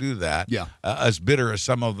ways to do that. As bitter as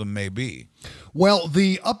some of them may be. Well,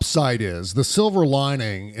 the upside is, the silver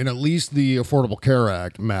lining in at least the Affordable Care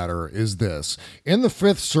Act matter is this. In the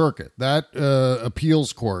Fifth Circuit, that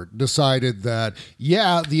appeals court decided that,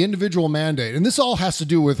 the individual mandate, and this all has to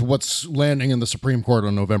do with what's landing in the Supreme Court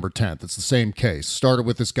on November 10th. It's the same case. Started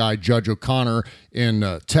with this guy, Judge O'Connor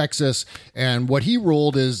in Texas, and what he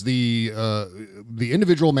ruled is the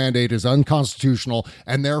individual mandate is unconstitutional,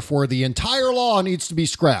 and therefore the entire law needs to be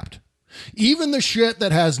scrapped. Even the shit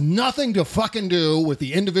that has nothing to fucking do with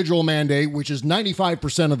the individual mandate, which is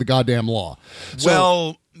 95% of the goddamn law.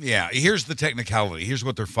 Here's the technicality. Here's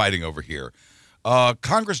what they're fighting over here.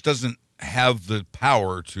 Congress doesn't have the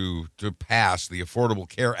power to pass the Affordable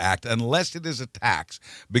Care Act unless it is a tax,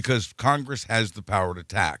 because Congress has the power to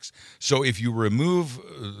tax. So if you remove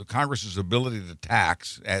Congress's ability to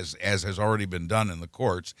tax, as has already been done in the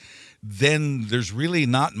courts, then there's really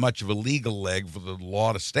not much of a legal leg for the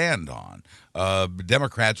law to stand on.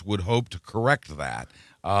 Democrats would hope to correct that.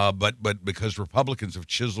 But because Republicans have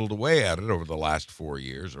chiseled away at it over the last 4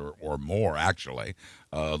 years or more, actually,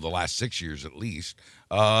 the last 6 years at least,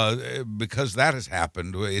 because that has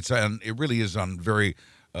happened, it really is on very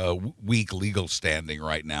weak legal standing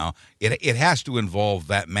right now. It has to involve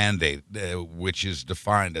that mandate, which is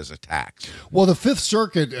defined as a tax. Well, the Fifth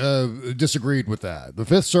Circuit disagreed with that. The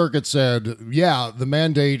Fifth Circuit said, the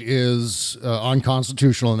mandate is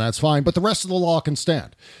unconstitutional, and that's fine, but the rest of the law can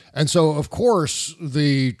stand. And so, of course,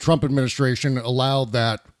 the Trump administration allowed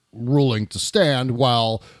that ruling to stand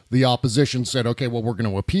while the opposition said, okay, well, we're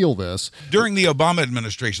going to appeal this. During the Obama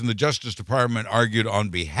administration, the Justice Department argued on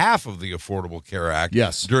behalf of the Affordable Care Act.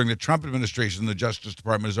 Yes. During the Trump administration, the Justice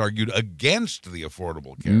Department has argued against the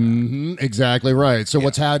Affordable Care Act. Exactly right. So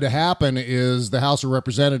what's had to happen is the House of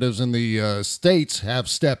Representatives and the states have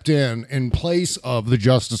stepped in place of the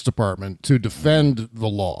Justice Department to defend the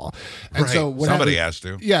law. And so what somebody has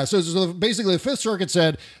to. Yeah. So basically the Fifth Circuit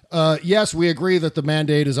said, yes, we agree that the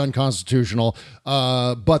mandate is unconstitutional,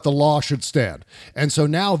 but the law should stand. And so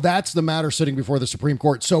now that's the matter sitting before the Supreme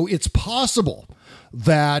Court. So it's possible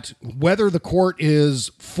that whether the court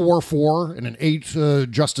is 4-4 in an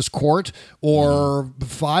 8-justice court or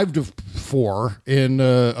 5-4 in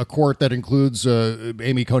a court that includes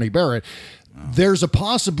Amy Coney Barrett, there's a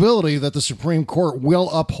possibility that the Supreme Court will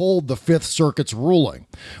uphold the Fifth Circuit's ruling,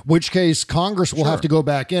 which case Congress will have to go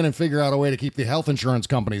back in and figure out a way to keep the health insurance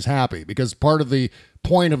companies happy, because part of the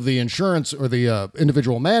point of the insurance or the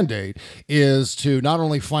individual mandate is to not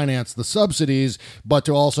only finance the subsidies, but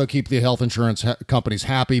to also keep the health insurance companies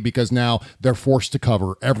happy, because now they're forced to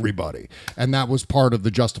cover everybody. And that was part of the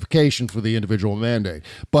justification for the individual mandate.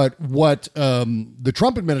 But what the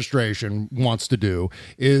Trump administration wants to do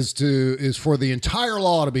is for the entire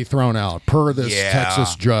law to be thrown out per this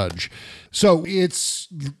Texas judge. So it's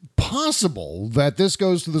possible that this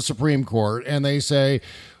goes to the Supreme Court and they say,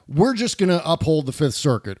 we're just going to uphold the Fifth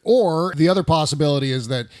Circuit. Or the other possibility is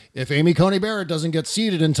that if Amy Coney Barrett doesn't get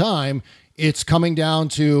seated in time, it's coming down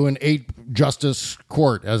to an 8-justice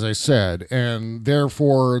court, as I said. And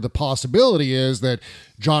therefore, the possibility is that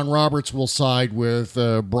John Roberts will side with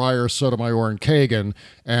Breyer, Sotomayor, and Kagan,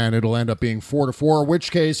 and it'll end up being 4-4, in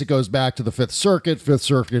which case it goes back to the Fifth Circuit. Fifth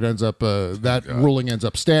Circuit ends up, ruling ends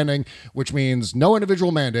up standing, which means no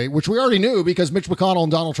individual mandate, which we already knew because Mitch McConnell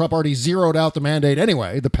and Donald Trump already zeroed out the mandate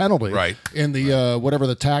anyway, the penalty, in the whatever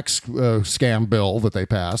the tax scam bill that they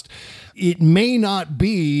passed. It may not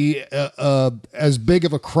be as big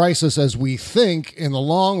of a crisis as we think in the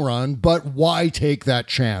long run, but why take that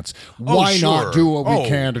chance? Why not do what we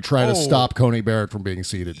can to try to stop Coney Barrett from being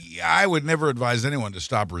seated? I would never advise anyone to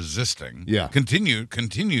stop resisting. Continue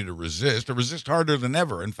to resist, or resist harder than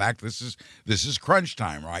ever. In fact, this is crunch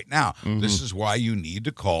time right now. This is why you need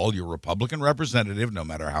to call your Republican representative, no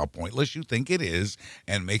matter how pointless you think it is,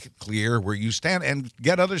 and make it clear where you stand, and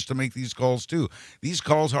get others to make these calls too. These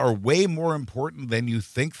calls are way more important than you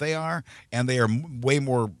think they are, and they are way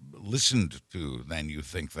more listened to than you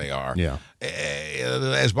think they are.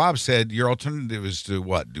 As Bob said, your alternative is to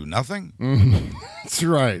what? Do nothing? That's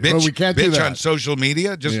right. Bitch, well, we can't do that on social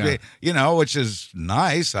media, just which is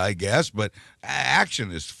nice, I guess, but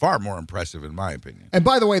action is far more impressive in my opinion. And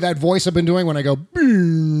by the way, that voice I've been doing when I go,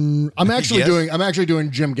 I'm actually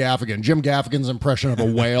doing Jim Gaffigan. Jim Gaffigan's impression of a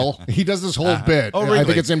whale. He does this whole bit. Really? I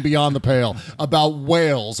think it's in Beyond the Pale about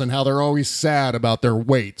whales and how they're always sad about their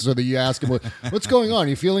weight. So that you ask him, what's going on?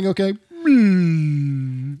 You feeling okay?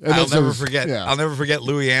 I'll never forget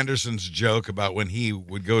Louis Anderson's joke about when he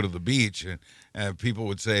would go to the beach and people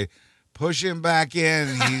would say, push him back in,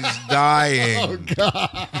 he's dying. Oh,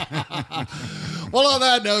 God. Well, on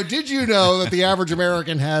that note, did you know that the average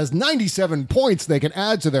American has 97 points they can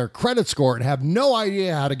add to their credit score and have no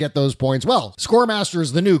idea how to get those points? Well, ScoreMaster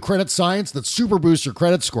is the new credit science that super boosts your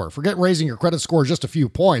credit score. Forget raising your credit score just a few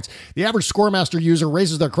points. The average ScoreMaster user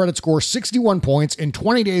raises their credit score 61 points in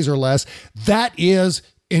 20 days or less. That is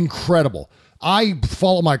incredible. I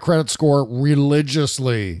follow my credit score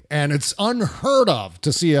religiously, and it's unheard of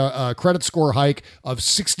to see a credit score hike of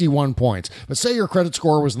 61 points. But say your credit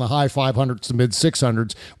score was in the high 500s to mid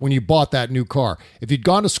 600s when you bought that new car. If you'd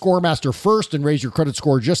gone to ScoreMaster first and raised your credit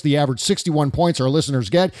score just the average 61 points our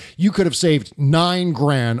listeners get, you could have saved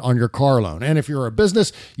 $9,000 on your car loan. And if you're a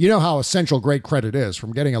business, you know how essential great credit is.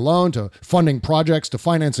 From getting a loan to funding projects to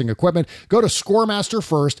financing equipment, go to ScoreMaster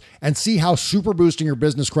first and see how super boosting your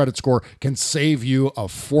business credit score can save you a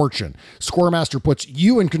fortune. ScoreMaster puts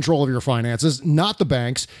you in control of your finances, not the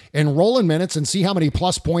banks. Enroll in minutes and see how many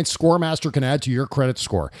plus points ScoreMaster can add to your credit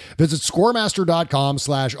score. Visit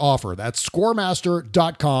scoremaster.com/offer. That's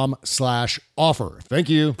scoremaster.com/offer. Thank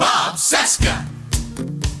you. Bob Cesca.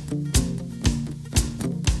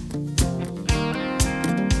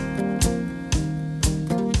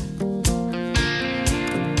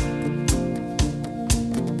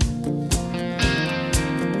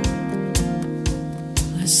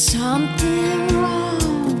 Something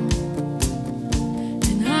wrong,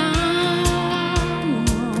 and I'm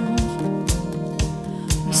wrong.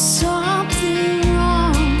 Something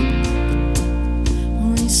wrong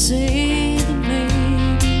when they say that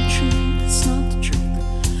maybe the truth is not the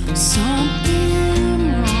truth.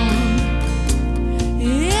 Something wrong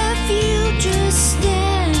if you just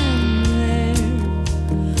stand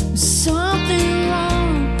there. Something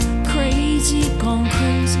wrong, crazy, gone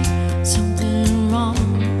crazy. Something wrong.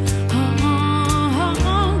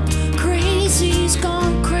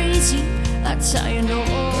 That's how you know.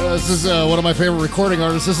 This is one of my favorite recording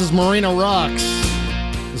artists. This is Marina Rocks.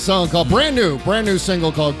 A song called brand new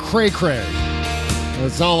single called Cray Cray.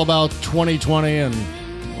 It's all about 2020 and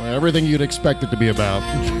everything you'd expect it to be about.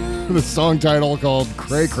 The song title called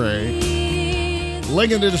Cray Cray.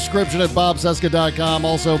 Link in the description at bobcesca.com.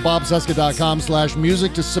 Also,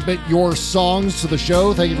 bobcesca.com/music to submit your songs to the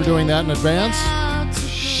show. Thank you for doing that in advance.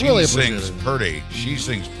 Really appreciate it. Pretty. She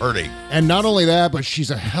sings pretty. And not only that, but she's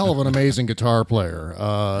a hell of an amazing guitar player.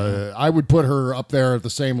 I would put her up there at the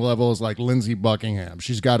same level as like Lindsey Buckingham.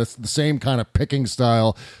 She's got the same kind of picking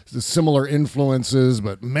style, the similar influences,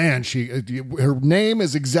 but man, her name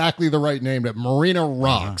is exactly the right name. That Marina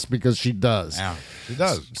rocks because she does. Yeah, she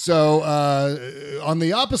does. So on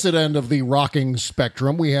the opposite end of the rocking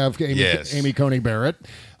spectrum, we have Amy Coney Barrett,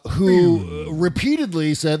 who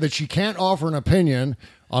repeatedly said that she can't offer an opinion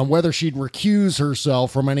on whether she'd recuse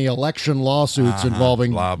herself from any election lawsuits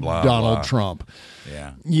involving Donald Trump.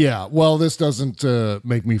 Yeah. Well, this doesn't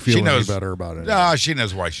make me feel any better about it. No, she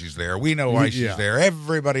knows why she's there. We know why she's there.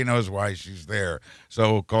 Everybody knows why she's there.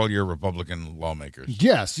 So call your Republican lawmakers.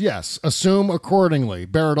 Yes. Assume accordingly.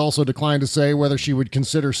 Barrett also declined to say whether she would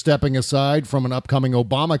consider stepping aside from an upcoming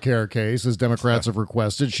Obamacare case, as Democrats have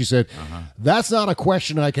requested. She said, that's not a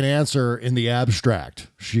question I can answer in the abstract,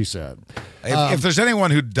 she said. If there's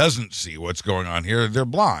anyone who doesn't see what's going on here, they're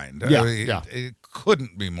blind. It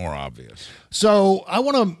couldn't be more obvious. So I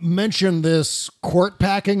want to mention this court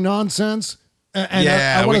packing nonsense.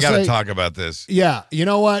 And we got to talk about this. Yeah. You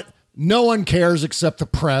know what? No one cares except the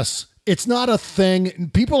press. It's not a thing.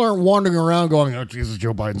 People aren't wandering around going, oh, Jesus,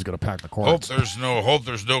 Joe Biden's going to pack the court. Hope there's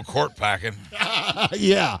no court packing.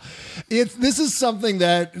 Yeah. This is something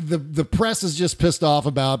that the press is just pissed off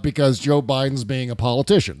about because Joe Biden's being a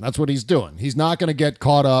politician. That's what he's doing. He's not going to get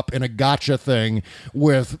caught up in a gotcha thing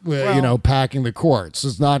with, packing the courts.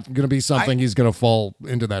 It's not going to be something he's going to fall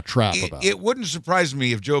into that trap about. It wouldn't surprise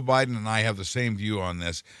me if Joe Biden and I have the same view on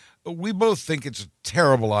this. We both think it's a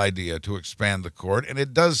terrible idea to expand the court, and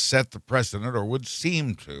it does set the precedent, or would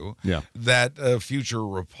seem to, that future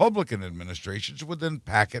Republican administrations would then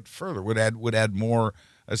pack it further, would add more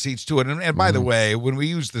seats to it. And by the way, when we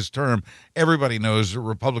use this term, everybody knows that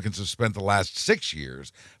Republicans have spent the last 6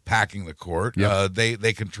 years packing the court.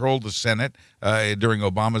 They controlled the Senate during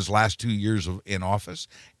Obama's last 2 years in office,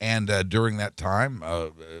 and during that time,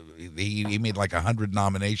 he made like 100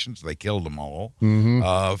 nominations. They killed them all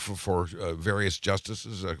for various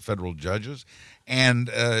justices, federal judges, and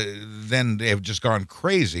then they have just gone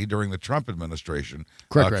crazy during the Trump administration,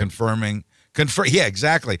 confirming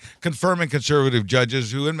conservative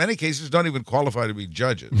judges who in many cases don't even qualify to be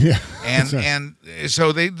judges. And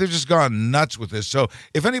so they've just gone nuts with this. So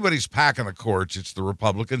if anybody's packing the courts, it's the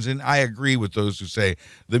Republicans, and I agree with those who say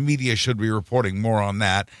the media should be reporting more on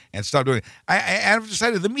that and stop doing it. I've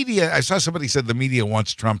decided the media, I saw somebody said the media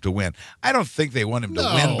wants Trump to win. I don't think they want him to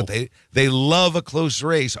win, but they love a close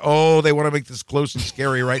race. Oh, they want to make this close and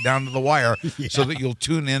scary right down to the wire so that you'll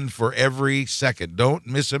tune in for every second. Don't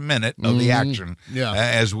miss a minute of the action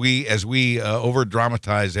as we over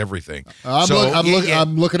dramatize everything.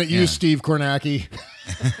 I'm looking at you, Steve Kornacki.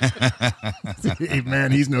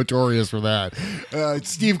 Man, he's notorious for that.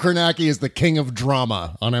 Steve Kornacki is the king of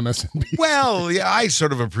drama on MSNBC. Well, I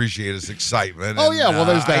sort of appreciate his excitement. Oh, well,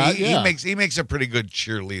 there's that. He makes a pretty good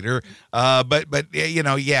cheerleader. But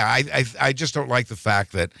I just don't like the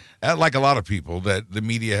fact that, like a lot of people, that the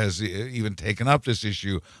media has even taken up this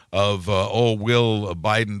issue of will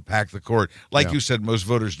Biden pack the court? Like you said, most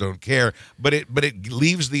voters don't care, but it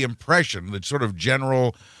leaves the impression that sort of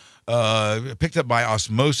general. Picked up by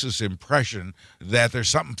osmosis impression that there's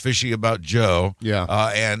something fishy about Joe,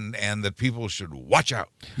 and that people should watch out.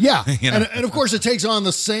 Yeah, and of course it takes on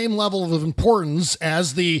the same level of importance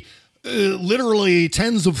as the literally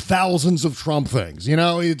tens of thousands of Trump things.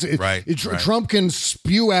 Trump can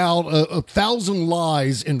spew out 1,000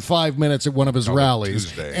 lies in 5 minutes at one of his rallies,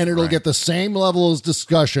 Tuesday, and it'll get the same level of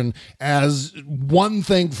discussion as one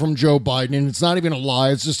thing from Joe Biden. And it's not even a lie;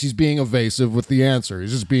 it's just he's being evasive with the answer.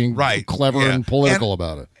 He's just being clever and political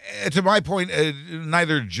about it. To my point,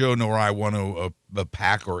 neither Joe nor I want to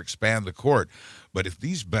pack or expand the court. But if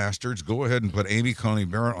these bastards go ahead and put Amy Coney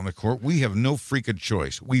Barrett on the court, we have no freaking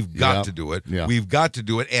choice. We've got to do it. We've got to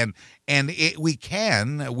do it. And we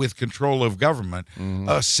can, with control of government,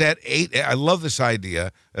 set 8. I love this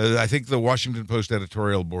idea. I think the Washington Post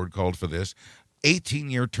editorial board called for this.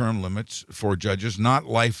 18-year term limits for judges, not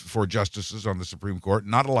life for justices on the Supreme Court,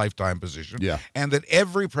 not a lifetime position, and that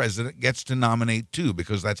every president gets to nominate 2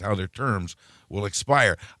 because that's how their terms will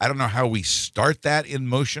expire. I don't know how we start that in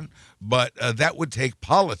motion, but that would take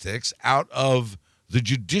politics out of the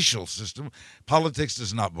judicial system. Politics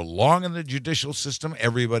does not belong in the judicial system.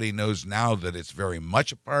 Everybody knows now that it's very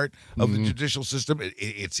much a part of the judicial system.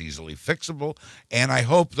 It's easily fixable. And I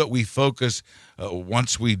hope that we focus,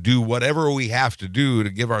 once we do whatever we have to do to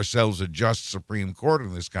give ourselves a just Supreme Court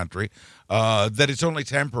in this country, that it's only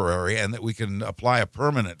temporary and that we can apply a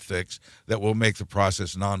permanent fix that will make the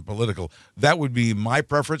process non-political. That would be my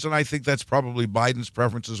preference, and I think that's probably Biden's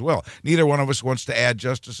preference as well. Neither one of us wants to add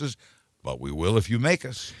justices, but we will if you make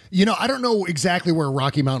us. You know, I don't know exactly where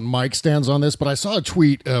Rocky Mountain Mike stands on this, but I saw a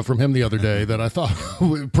tweet from him the other day that I thought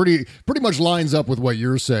pretty much lines up with what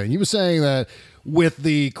you're saying. He was saying that with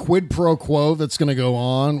the quid pro quo that's going to go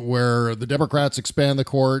on, where the Democrats expand the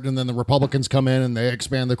court and then the Republicans come in and they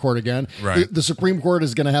expand the court again, right, the Supreme Court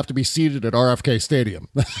is going to have to be seated at RFK Stadium.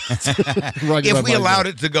 If we allowed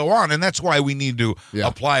it to go on, and that's why we need to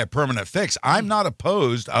apply a permanent fix. I'm not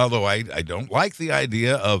opposed, although I don't like the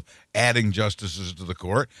idea of adding justices to the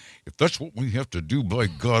court. If that's what we have to do, by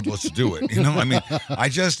God, let's do it. You know, I mean, I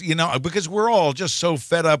just, because we're all just so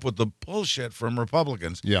fed up with the bullshit from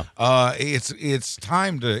Republicans. Yeah. It's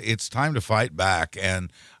time to fight back, and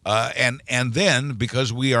then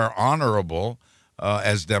because we are honorable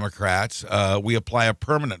as Democrats, we apply a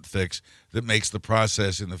permanent fix that makes the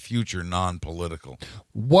process in the future non-political.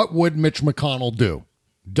 What would Mitch McConnell do?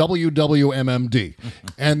 WWMMD.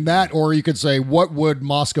 And that, or you could say, what would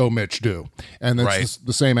Moscow Mitch do? And that's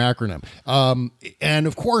the same acronym. And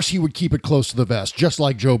of course, he would keep it close to the vest, just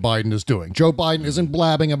like Joe Biden is doing. Joe Biden isn't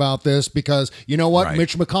blabbing about this because, you know what? Right.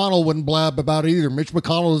 Mitch McConnell wouldn't blab about it either. Mitch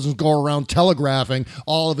McConnell doesn't go around telegraphing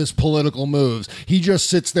all of his political moves. He just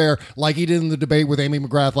sits there like he did in the debate with Amy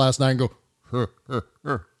McGrath last night and go,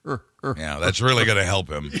 yeah, that's really going to help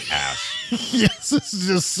him, ass. Yes, this is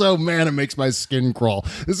just so, man, it makes my skin crawl.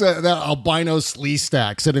 This is that albino slee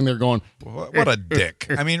stack sitting there going, what a dick.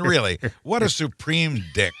 I mean, really, what a supreme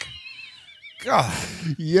dick. God.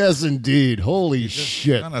 Yes, indeed. Holy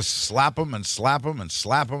shit. Gonna slap him and slap him and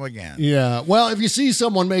slap him again. Yeah. Well, if you see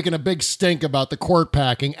someone making a big stink about the court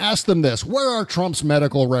packing, ask them this. Where are Trump's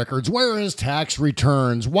medical records? Where are his tax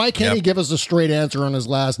returns? Why can't he give us a straight answer on his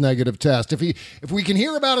last negative test? If we can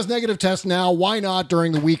hear about his negative test now, why not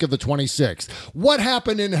during the week of the 26th? What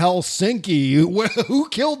happened in Helsinki? Who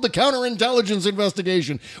killed the counterintelligence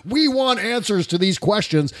investigation? We want answers to these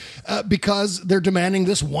questions because they're demanding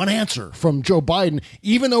this one answer from Joe Biden,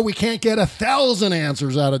 even though we can't get 1,000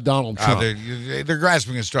 answers out of Donald Trump. They're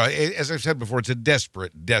grasping at straw. As I've said before, it's a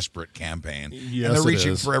desperate campaign. Yes, and they're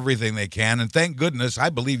reaching for everything they can. And thank goodness, I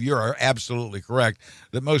believe you are absolutely correct,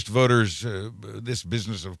 that most voters, this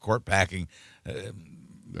business of court packing,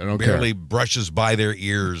 barely brushes by their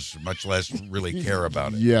ears, much less really care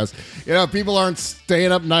about it. Yes. People aren't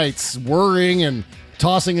staying up nights worrying and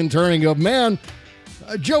tossing and turning. Go, man,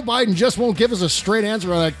 Joe Biden just won't give us a straight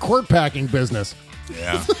answer on that court packing business.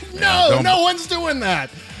 Yeah. No one's doing that.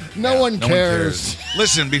 No one cares.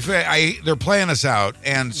 Listen, they're playing us out,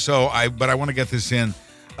 and so but I want to get this in.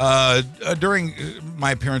 During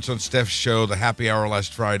my appearance on Steph's show, the Happy Hour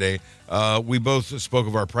last Friday, we both spoke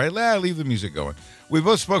of our pride. Leave the music going. We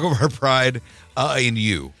both spoke of our pride in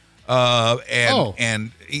you.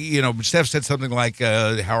 And Steph said something like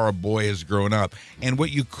how our boy has grown up. And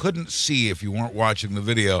what you couldn't see if you weren't watching the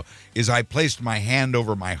video is I placed my hand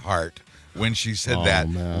over my heart when she said that.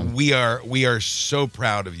 Man. We are so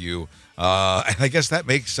proud of you. And I guess that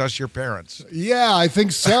makes us your parents. Yeah, I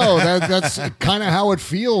think so. That's kind of how it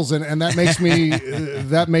feels, and that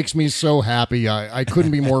makes me so happy. I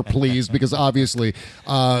couldn't be more pleased because obviously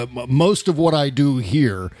most of what I do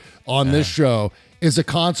here on this show is a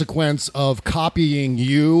consequence of copying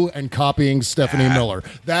you and copying Stephanie Miller.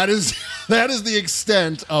 That is the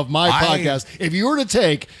extent of my podcast. If you were to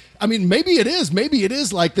take, maybe it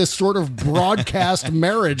is like this sort of broadcast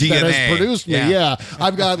marriage that has produced me. Yeah.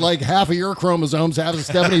 I've got like half of your chromosomes, half of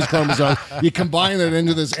Stephanie's chromosomes. You combine it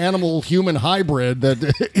into this animal-human hybrid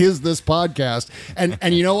that is this podcast.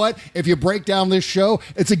 And you know what? If you break down this show,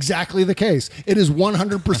 it's exactly the case. It is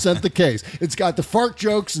 100% the case. It's got the fart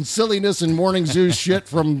jokes and silliness and morning zoo shit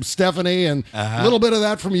from Stephanie and a little bit of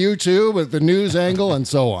that from you too, with the news angle and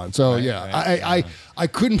so on. So I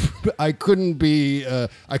couldn't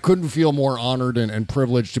feel more honored and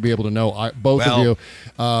privileged to be able to know both of you.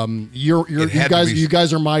 You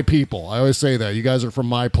guys are my people. I always say that you guys are from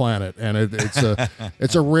my planet, and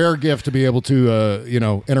it's a rare gift to be able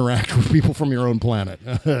to interact with people from your own planet.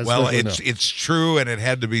 Well, it's true, and it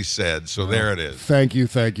had to be said. So there it is. Thank you.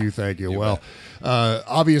 Well.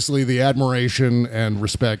 Obviously, the admiration and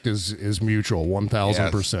respect is mutual,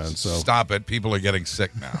 1,000%. So stop it. People are getting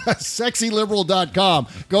sick now. SexyLiberal.com.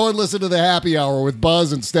 Go and listen to the Happy Hour with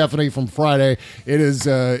Buzz and Stephanie from Friday. It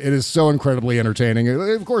is so incredibly entertaining.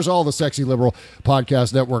 Of course, all the Sexy Liberal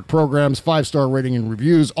Podcast Network programs, 5-star rating and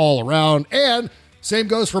reviews all around. And same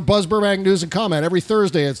goes for Buzz Burbank News and Comment. Every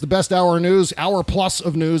Thursday, it's the best hour of news, hour plus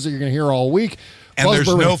of news that you're going to hear all week. And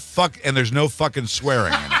there's no fucking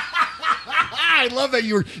swearing in it. I love that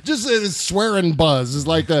you were just swearing Buzz is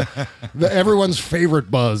like the everyone's favorite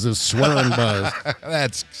Buzz is swearing Buzz.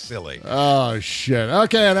 That's silly. Oh, shit.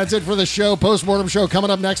 Okay, that's it for the show. Postmortem show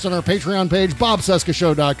coming up next on our Patreon page,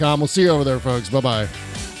 bobcescashow.com. We'll see you over there, folks. Bye-bye.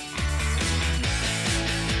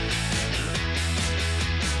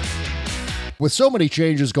 With so many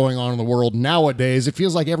changes going on in the world nowadays, it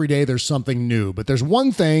feels like every day there's something new. But there's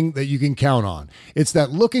one thing that you can count on. It's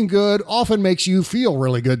that looking good often makes you feel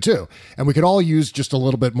really good too. And we could all use just a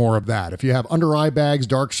little bit more of that. If you have under eye bags,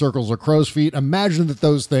 dark circles, or crow's feet, imagine that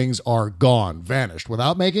those things are gone, vanished,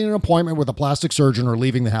 without making an appointment with a plastic surgeon or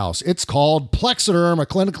leaving the house. It's called Plexiderm, a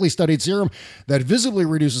clinically studied serum that visibly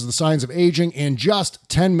reduces the signs of aging in just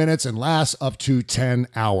 10 minutes and lasts up to 10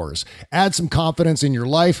 hours. Add some confidence in your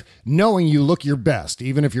life, knowing you look your best,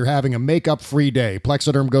 even if you're having a makeup-free day.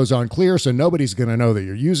 Plexiderm goes on clear, so nobody's going to know that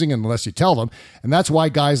you're using it unless you tell them, and that's why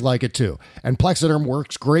guys like it too. And Plexiderm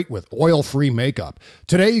works great with oil-free makeup.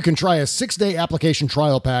 Today, you can try a 6-day application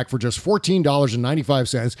trial pack for just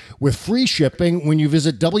 $14.95 with free shipping when you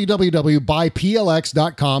visit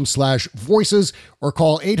www.buyplx.com/voices or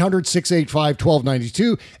call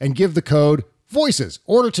 800-685-1292 and give the code VOICES.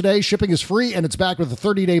 Order today. Shipping is free, and it's backed with a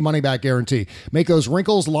 30-day money-back guarantee. Make those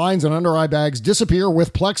wrinkles, lines, and under-eye bags disappear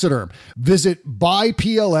with Plexiderm. Visit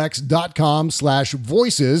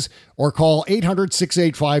buyplx.com/voices or call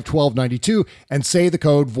 800-685-1292 and say the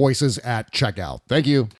code VOICES at checkout. Thank you.